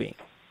sleeping.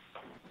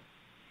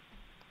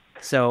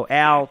 So,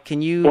 Al,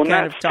 can you talk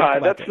about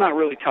that? That's not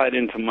really tied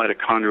into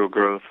mitochondrial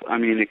growth. I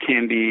mean, it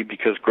can be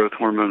because growth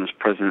hormone is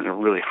present at a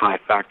really high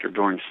factor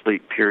during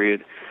sleep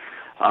period.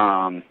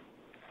 But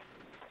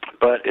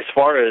as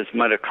far as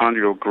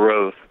mitochondrial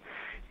growth,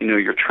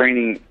 you're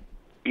training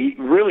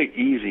really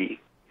easy,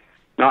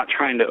 not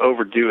trying to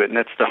overdo it. And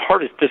that's the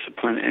hardest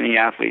discipline any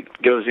athlete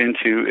goes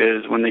into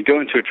is when they go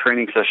into a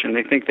training session,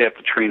 they think they have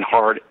to train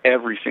hard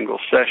every single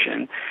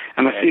session.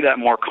 And I see that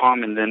more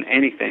common than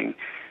anything.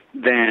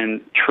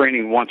 Than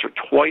training once or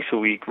twice a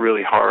week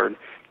really hard,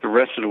 the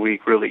rest of the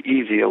week really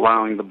easy,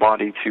 allowing the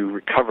body to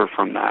recover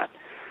from that.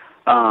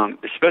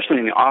 Especially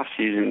in the off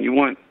season, you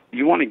want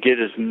to get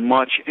as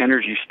much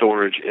energy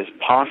storage as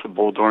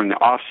possible during the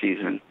off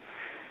season.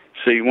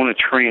 So you want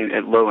to train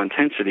at low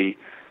intensity,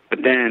 but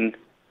then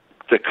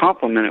to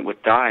complement it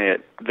with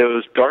diet,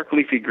 those dark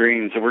leafy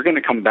greens, and we're going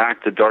to come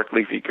back to dark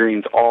leafy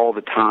greens all the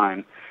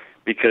time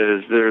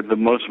because they're the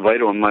most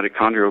vital in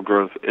mitochondrial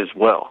growth as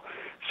well.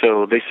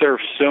 So they serve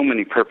so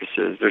many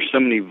purposes. There's so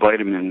many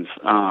vitamins,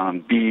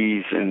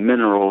 Bs, and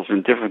minerals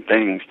and different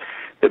things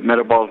that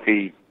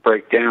metabolically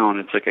break down.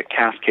 It's like a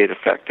cascade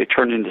effect. They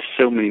turn into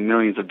so many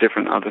millions of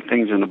different other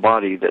things in the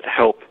body that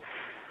help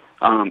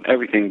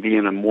everything be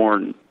in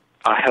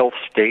a health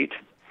state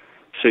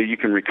so you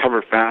can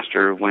recover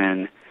faster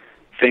when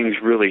things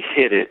really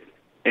hit it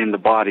in the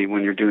body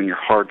when you're doing your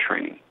hard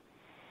training.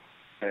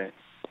 Right.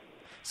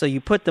 So you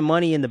put the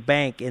money in the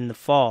bank in the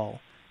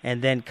fall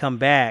and then come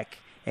back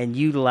and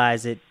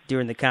utilize it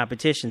during the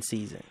competition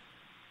season.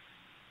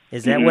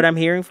 Is that what I'm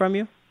hearing from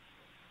you?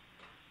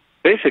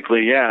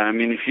 Basically, yeah. I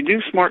mean, if you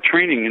do smart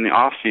training in the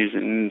off season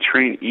and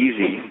train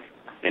easy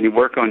and you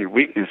work on your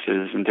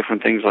weaknesses and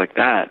different things like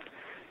that,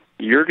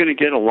 you're going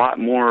to get a lot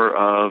more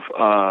of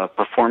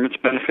performance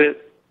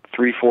benefit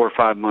 3, 4, or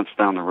 5 months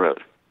down the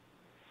road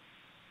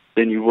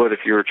than you would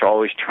if you were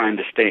always trying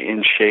to stay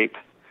in shape.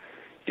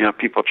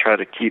 People try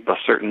to keep a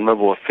certain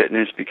level of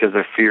fitness because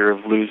of fear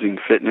of losing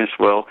fitness.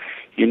 Well,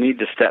 you need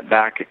to step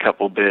back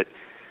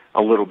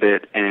a little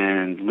bit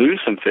and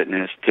lose some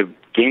fitness to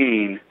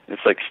gain.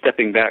 It's like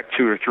stepping back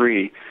 2 or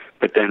 3,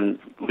 but then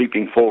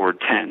leaping forward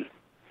 10.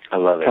 I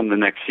love it. Come the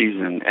next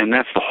season. And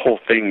that's the whole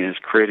thing, is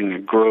creating a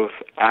growth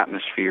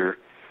atmosphere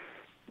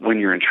when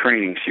you're in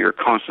training, so you're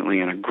constantly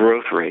in a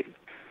growth rate.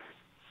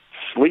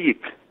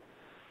 Sleep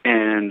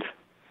and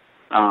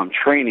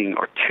training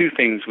are two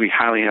things we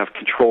highly have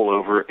control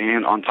over,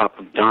 and on top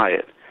of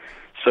diet.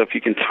 So if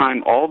you can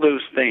time all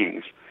those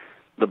things,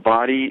 the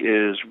body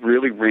is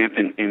really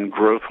rampant in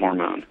growth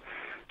hormone.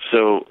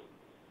 So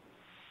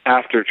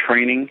after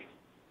training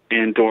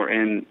and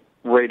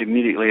right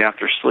immediately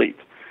after sleep.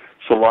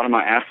 So a lot of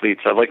my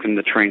athletes, I like them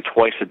to train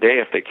twice a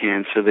day if they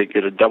can, so they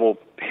get a double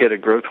hit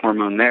of growth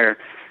hormone there.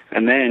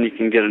 And then you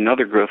can get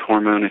another growth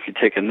hormone if you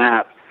take a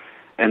nap,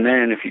 and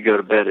then if you go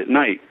to bed at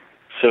night.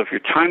 So if you're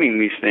timing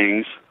these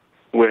things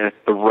with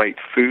the right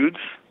foods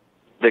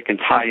that can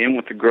tie in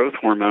with the growth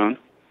hormone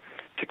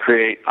to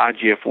create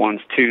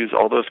IGF-1s, 2s,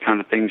 all those kind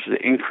of things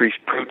that increase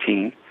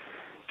protein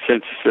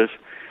synthesis,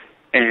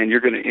 and you're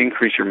going to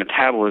increase your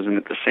metabolism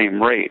at the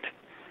same rate.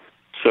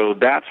 So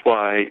that's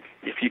why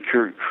if you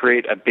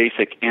create a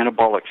basic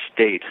anabolic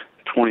state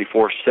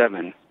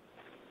 24/7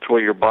 to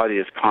where your body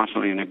is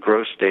constantly in a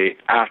growth state,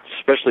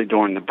 especially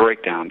during the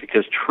breakdown,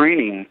 because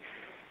training,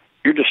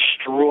 you're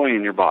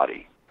destroying your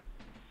body.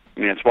 I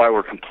mean, that's why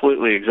we're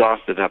completely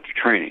exhausted after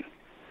training.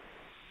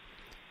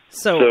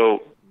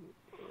 So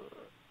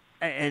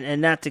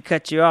and not to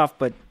cut you off,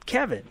 but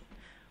Kevin,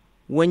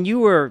 when you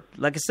were,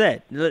 like I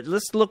said,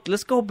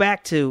 let's go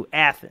back to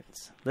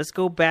Athens. Let's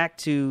go back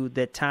to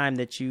that time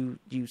that you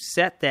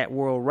set that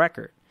world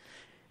record.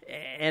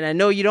 And I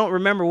know you don't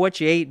remember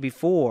what you ate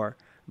before,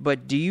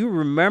 but do you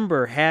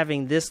remember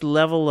having this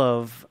level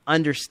of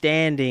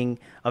understanding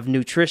of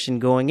nutrition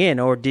going in,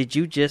 or did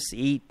you just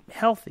eat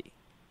healthy?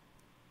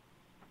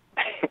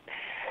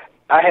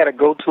 I had a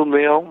go-to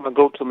meal. My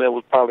go-to meal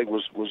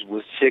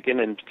was chicken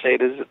and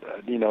potatoes.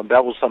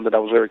 That was something that I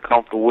was very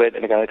comfortable with,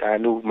 and I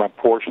knew my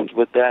portions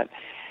with that.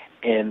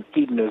 And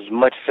eating as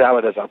much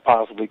salad as I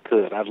possibly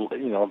could.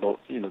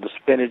 The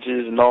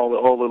spinaches and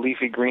all the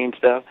leafy green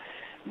stuff.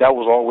 That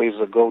was always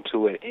a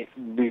go-to at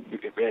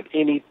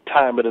any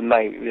time of the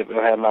night if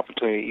I had an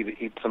opportunity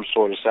to eat some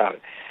sort of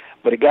salad.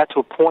 But it got to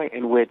a point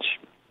in which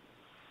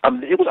I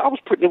was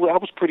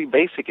pretty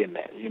basic in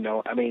that.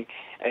 I mean,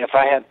 if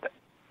I had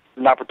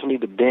an opportunity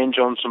to binge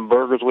on some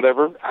burgers,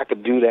 whatever, I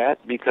could do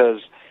that because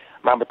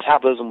my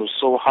metabolism was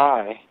so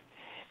high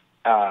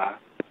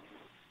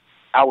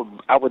I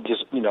would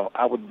just,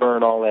 I would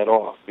burn all that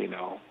off, and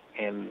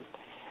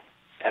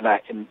I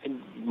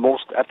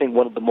think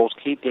one of the most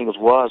key things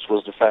was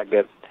the fact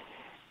that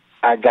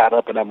I got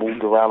up and I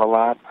moved around a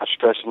lot, I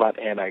stretched a lot,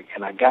 and I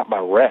got my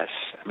rest.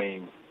 I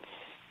mean,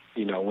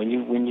 when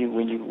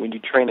you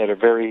train at a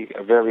very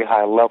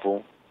high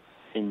level,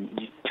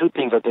 and two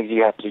things I think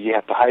you have to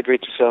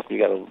hydrate yourself. You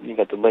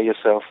got to lay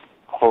yourself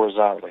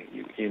horizontally.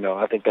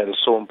 I think that is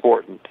so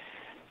important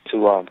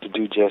to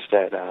do just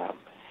that.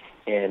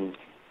 And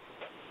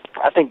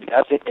I think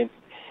and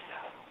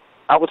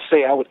I would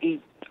say I would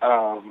eat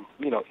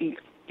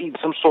eat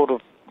some sort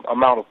of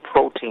amount of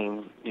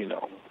protein,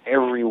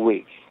 every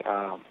week.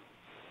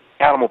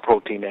 Animal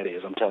protein, that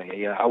is. I'm telling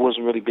you. I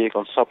wasn't really big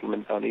on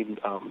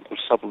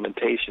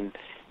supplementation.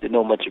 Didn't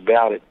know much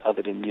about it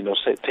other than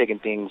taking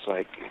things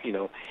like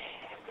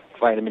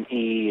vitamin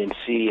E and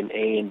C and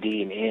A and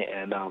D and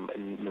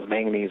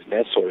manganese and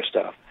that sort of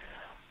stuff.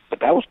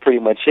 But that was pretty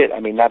much it. I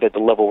mean, not at the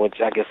level which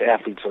I guess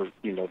athletes are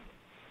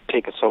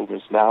taking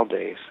supplements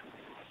nowadays.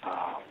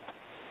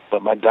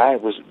 But my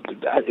diet was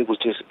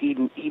just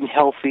eating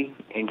healthy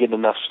and getting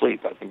enough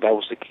sleep. I think that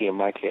was the key in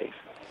my case.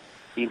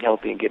 Eating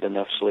healthy and getting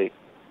enough sleep.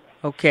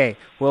 Okay,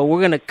 well, we're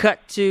going to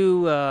cut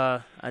to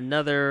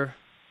another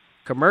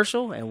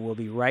commercial, and we'll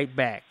be right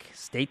back.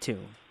 Stay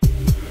tuned.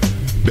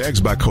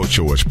 Bags by Coach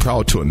O is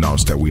proud to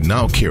announce that we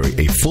now carry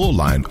a full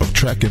line of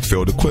track and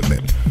field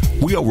equipment.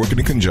 We are working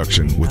in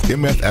conjunction with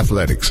MF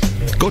Athletics.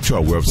 Go to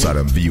our website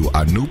and view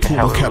our new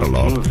Puma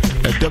catalog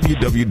at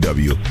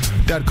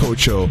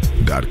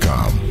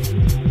www.coacho.com.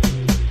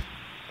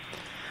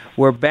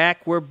 We're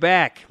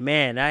back.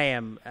 Man, I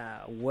am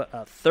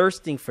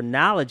thirsting for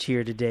knowledge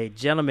here today.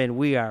 Gentlemen,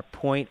 we are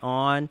point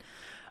on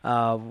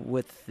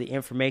with the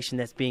information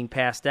that's being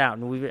passed out.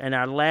 And we've in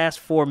our last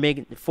 4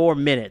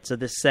 minutes of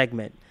this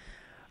segment,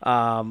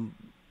 one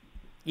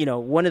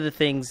of the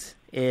things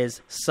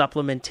is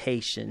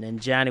supplementation.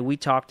 And Johnny, we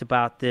talked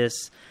about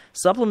this.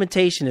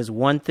 Supplementation is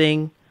one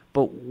thing,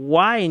 but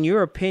why, in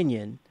your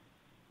opinion,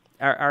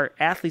 are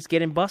athletes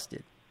getting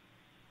busted?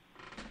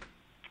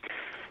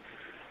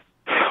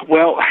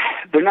 Well,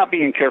 they're not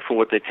being careful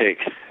what they take,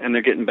 and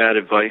they're getting bad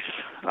advice.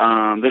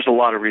 There's a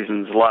lot of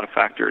reasons, a lot of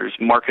factors.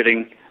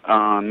 Marketing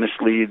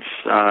misleads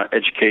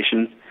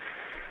education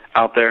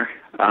out there.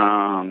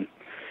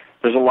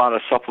 There's a lot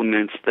of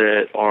supplements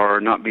that are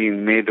not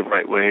being made the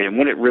right way, and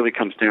what it really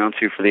comes down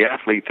to for the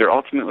athlete, they're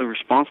ultimately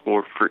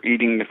responsible for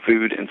eating the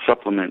food and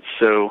supplements.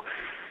 So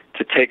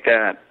to take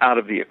that out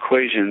of the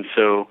equation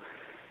so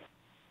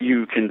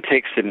you can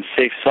take some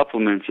safe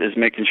supplements is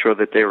making sure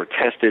that they were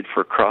tested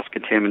for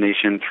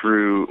cross-contamination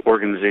through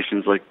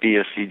organizations like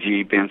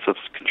BSCG, Banned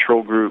Substance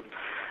Control Group,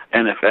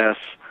 NFS,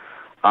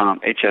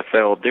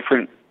 HFL.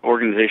 Different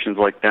organizations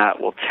like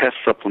that will test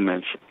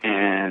supplements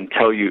and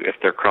tell you if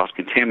they're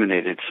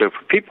cross-contaminated. So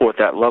for people at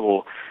that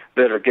level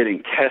that are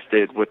getting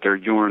tested with their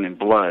urine and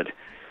blood,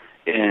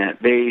 and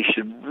they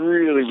should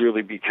really,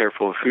 really be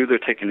careful of who they're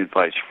taking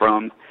advice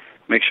from.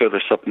 Make sure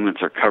their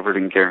supplements are covered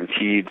and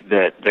guaranteed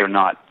that they're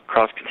not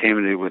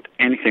cross-contaminated with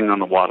anything on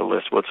the WADA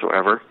list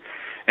whatsoever.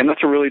 And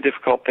that's a really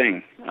difficult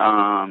thing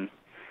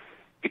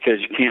because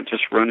you can't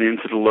just run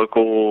into the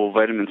local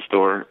vitamin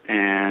store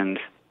and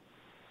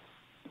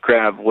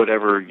grab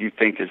whatever you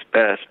think is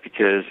best,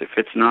 because if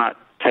it's not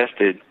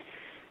tested,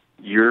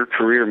 your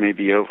career may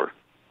be over.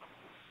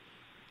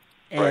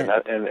 And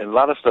a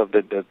lot of stuff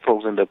that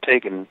folks end up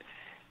taking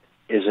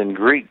is in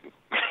Greek.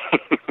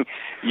 Right.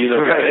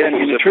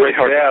 And it's really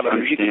hard to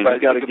understand. You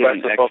got to get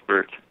an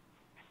expert.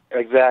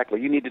 Exactly.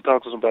 You need to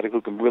talk to somebody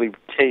who can really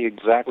tell you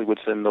exactly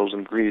what's in those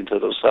ingredients or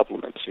those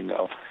supplements.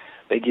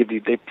 They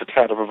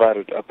try to provide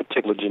a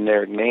particular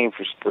generic name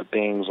for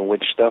things, and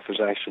which stuff is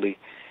actually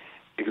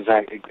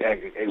exactly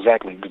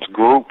it's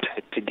grouped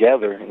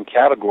together in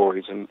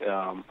categories, and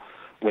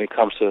when it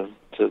comes to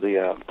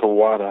the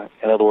WADA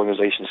and other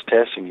organizations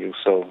testing you,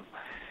 so.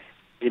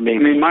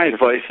 My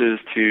advice is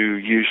to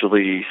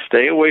usually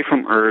stay away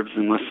from herbs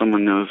unless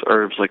someone knows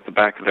herbs like the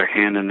back of their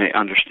hand and they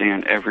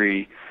understand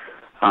everything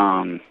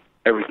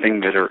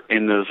that are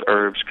in those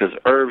herbs, because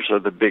herbs are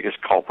the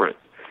biggest culprit.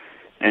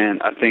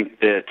 And I think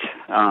that,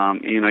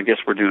 I guess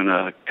we're doing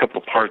a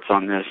couple parts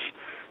on this.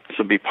 This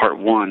will be part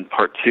one.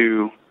 Part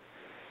two,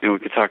 we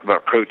could talk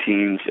about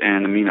proteins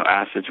and amino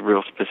acids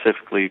real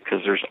specifically,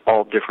 because there's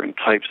all different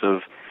types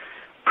of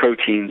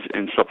proteins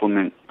in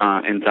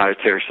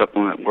dietary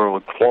supplement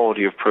world.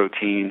 Quality of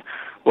protein,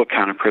 what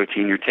kind of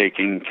protein you're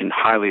taking can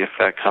highly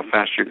affect how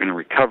fast you're going to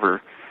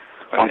recover.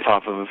 Right. On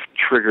top of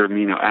trigger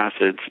amino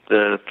acids.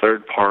 The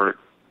third part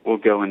will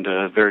go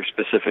into very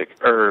specific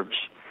herbs,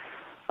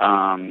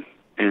 and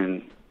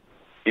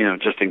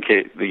just in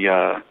case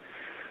the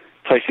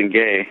Tyson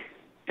Gay,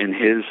 in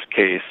his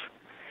case,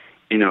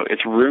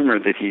 it's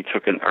rumored that he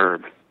took an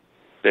herb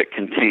that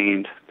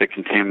contained the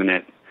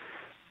contaminant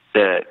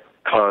that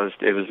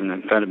it was an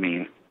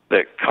amphetamine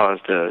that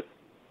caused a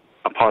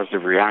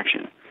positive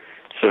reaction.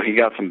 So he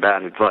got some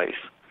bad advice.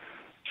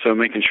 So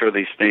making sure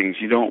these things,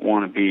 you don't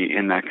want to be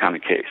in that kind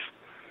of case.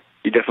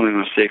 You definitely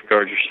want to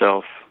safeguard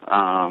yourself.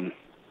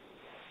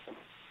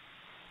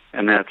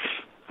 And that's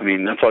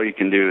all you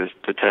can do is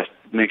to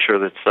make sure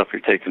that stuff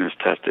you're taking is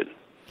tested.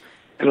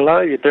 And a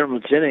lot of your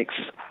thermogenics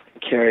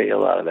carry a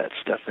lot of that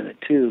stuff in it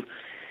too,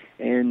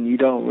 and you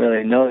don't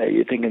really know that.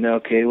 You're thinking,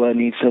 okay, well, I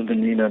need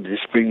something, to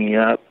just bring me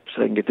up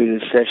so I can get through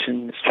this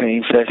session, this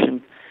training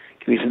session,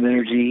 give me some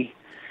energy,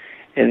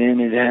 and then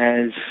it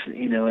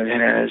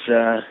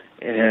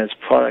has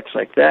products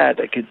like that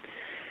can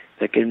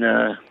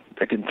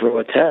throw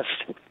a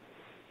test.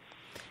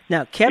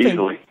 Now, Kevin,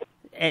 easily.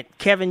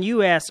 Kevin,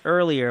 you asked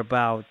earlier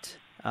about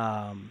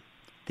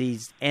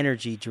these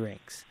energy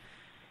drinks,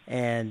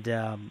 and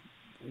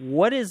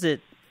what is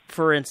it?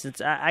 For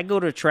instance, I go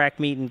to a track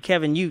meet, and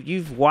Kevin,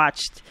 you've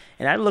watched,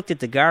 and I looked at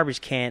the garbage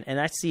can,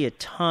 and I see a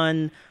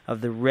ton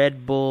of the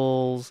Red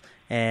Bulls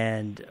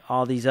and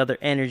all these other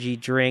energy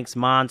drinks,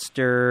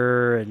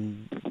 Monster,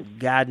 and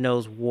God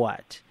knows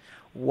what.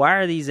 Why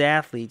are these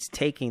athletes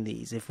taking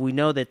these if we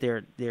know that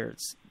they're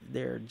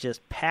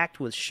just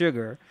packed with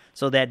sugar?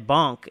 So that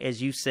bunk,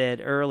 as you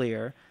said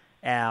earlier,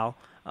 Al,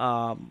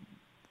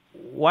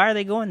 why are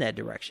they going that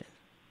direction?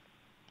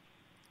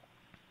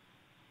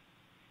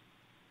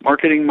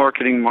 Marketing.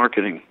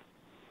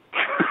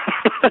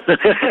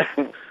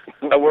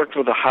 I worked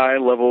with a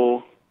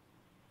high-level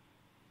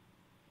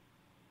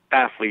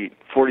athlete,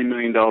 $40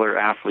 million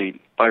athlete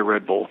by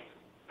Red Bull,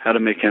 how to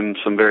make him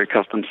some very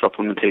custom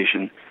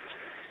supplementation.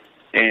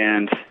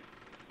 And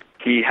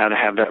he had to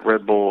have that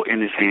Red Bull in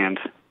his hand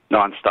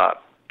nonstop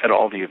at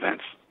all the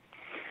events.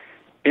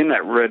 In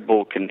that Red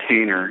Bull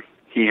container,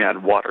 he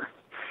had water.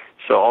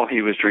 So all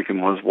he was drinking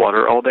was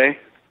water all day.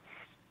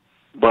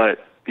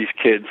 But these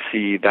kids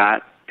see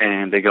that,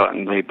 and they go out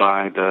and they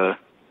buy the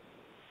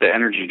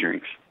energy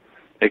drinks.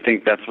 They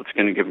think that's what's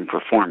going to give them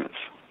performance,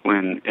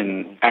 when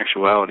in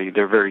actuality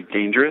they're very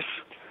dangerous.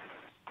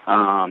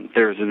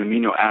 There's an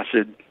amino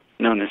acid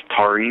known as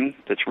taurine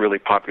that's really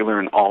popular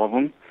in all of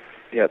them.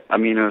 Yep.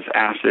 Amino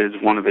acids,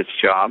 one of its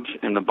jobs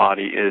in the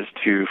body is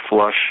to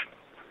flush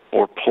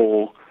or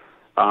pull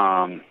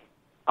a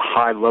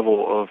high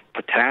level of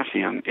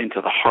potassium into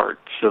the heart.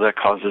 So that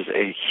causes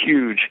a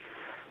huge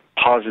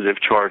positive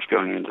charge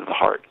going into the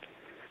heart,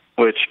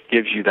 which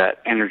gives you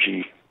that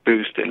energy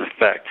boost and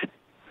effect,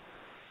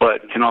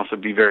 but can also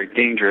be very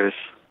dangerous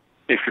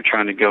if you're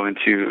trying to go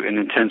into an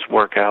intense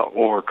workout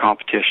or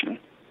competition.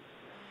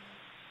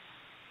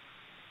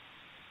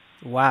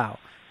 Wow.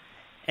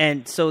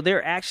 And so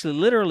they're actually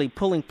literally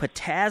pulling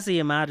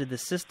potassium out of the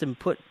system,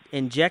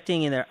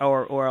 injecting in there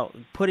or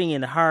putting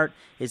in the heart.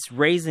 It's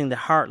raising the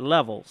heart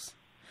levels.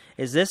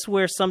 Is this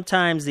where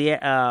sometimes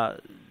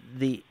not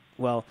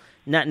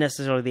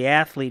necessarily the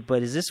athlete,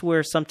 but is this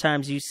where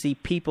sometimes you see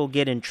people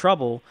get in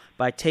trouble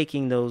by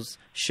taking those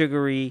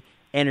sugary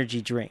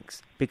energy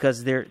drinks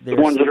because they're the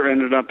ones that are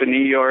ended up in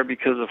ER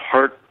because of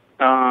heart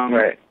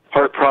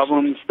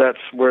problems? That's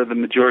where the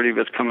majority of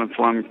it's coming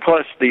from.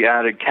 Plus the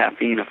added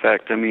caffeine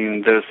effect.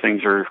 Those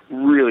things are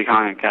really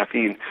high in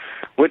caffeine,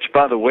 which,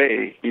 by the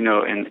way,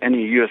 in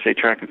any USA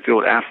track and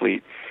field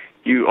athlete,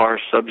 you are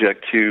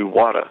subject to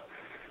WADA,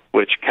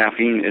 which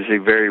caffeine is a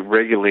very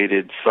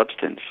regulated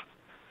substance.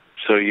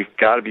 So you've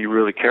got to be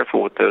really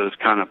careful with those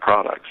kind of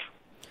products.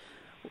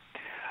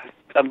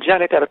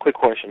 John, I got a quick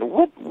question.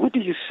 What do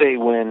you say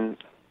when,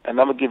 and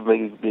I'm going to give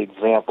the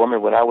example.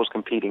 When I was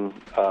competing,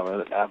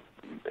 I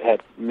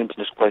had mentioned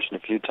this question a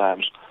few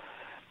times.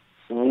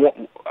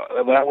 When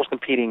I was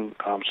competing,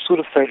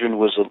 pseudoephedrine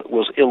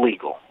was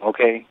illegal,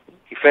 okay?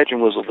 Ephedrine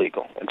was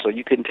illegal, and so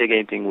you couldn't take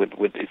anything with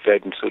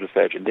ephedrine,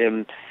 pseudoephedrine.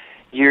 Then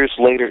years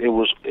later, it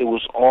was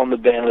on the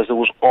ban list. It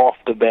was off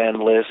the ban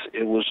list.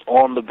 It was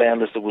on the ban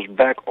list. It was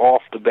back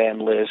off the ban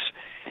list.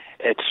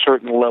 At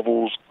certain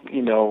levels,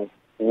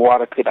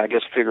 WADA could, I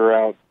guess, figure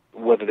out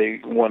whether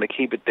they want to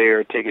keep it there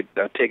or take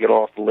it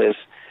off the list.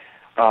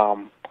 Why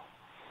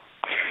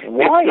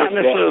it's not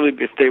necessarily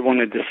if they want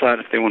to decide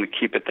if they want to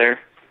keep it there.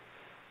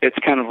 It's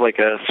kind of like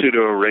a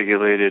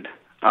pseudo-regulated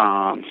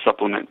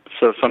supplement.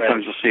 So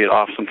sometimes you'll see it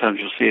off, sometimes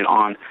you'll see it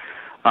on.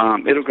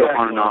 It'll go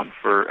on and off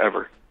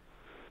forever.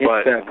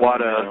 But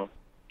WADA,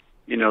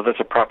 that's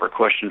a proper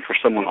question for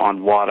someone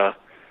on WADA.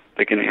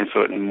 They can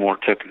answer it in more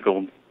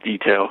technical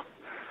detail.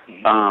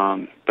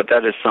 But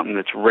that is something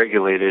that's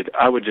regulated.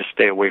 I would just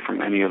stay away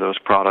from any of those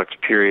products,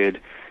 period,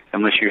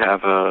 unless you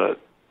have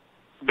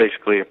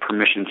basically a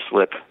permission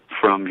slip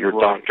from your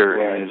doctor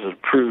and is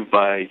approved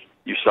by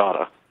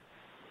USADA.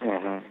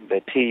 Mm-hmm.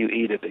 The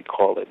TUE that they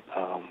call it.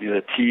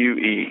 The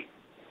TUE.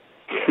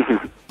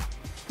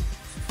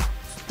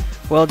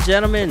 Well,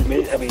 gentlemen,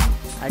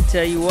 I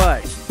tell you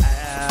what,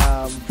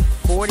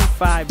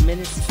 45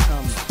 minutes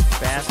come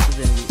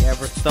faster than we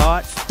ever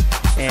thought,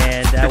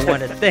 and I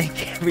want to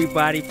thank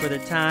everybody for the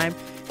time.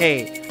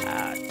 Hey,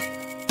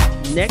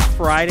 next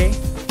Friday,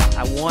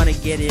 I want to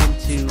get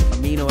into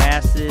amino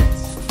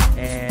acids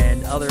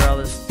and other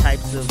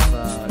types of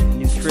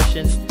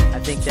nutrition. I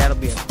think that'll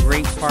be a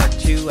great part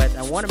 2.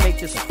 I want to make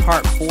this a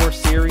part 4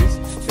 series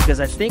because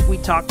I think we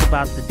talked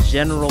about the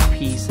general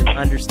piece and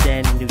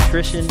understanding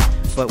nutrition,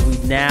 but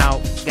we've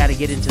now got to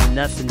get into the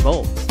nuts and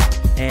bolts.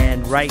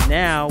 And right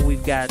now,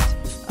 we've got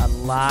a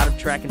lot of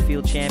track and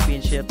field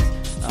championships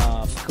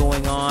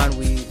going on.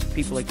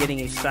 People are getting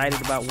excited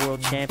about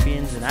World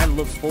Champions, and I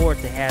look forward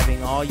to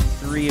having all you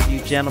three of you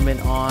gentlemen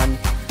on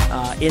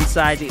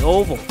Inside the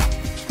Oval.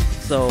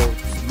 So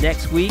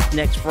next week,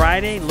 next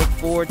Friday, look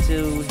forward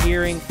to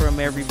hearing from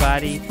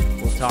everybody.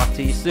 We'll talk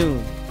to you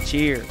soon.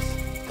 Cheers.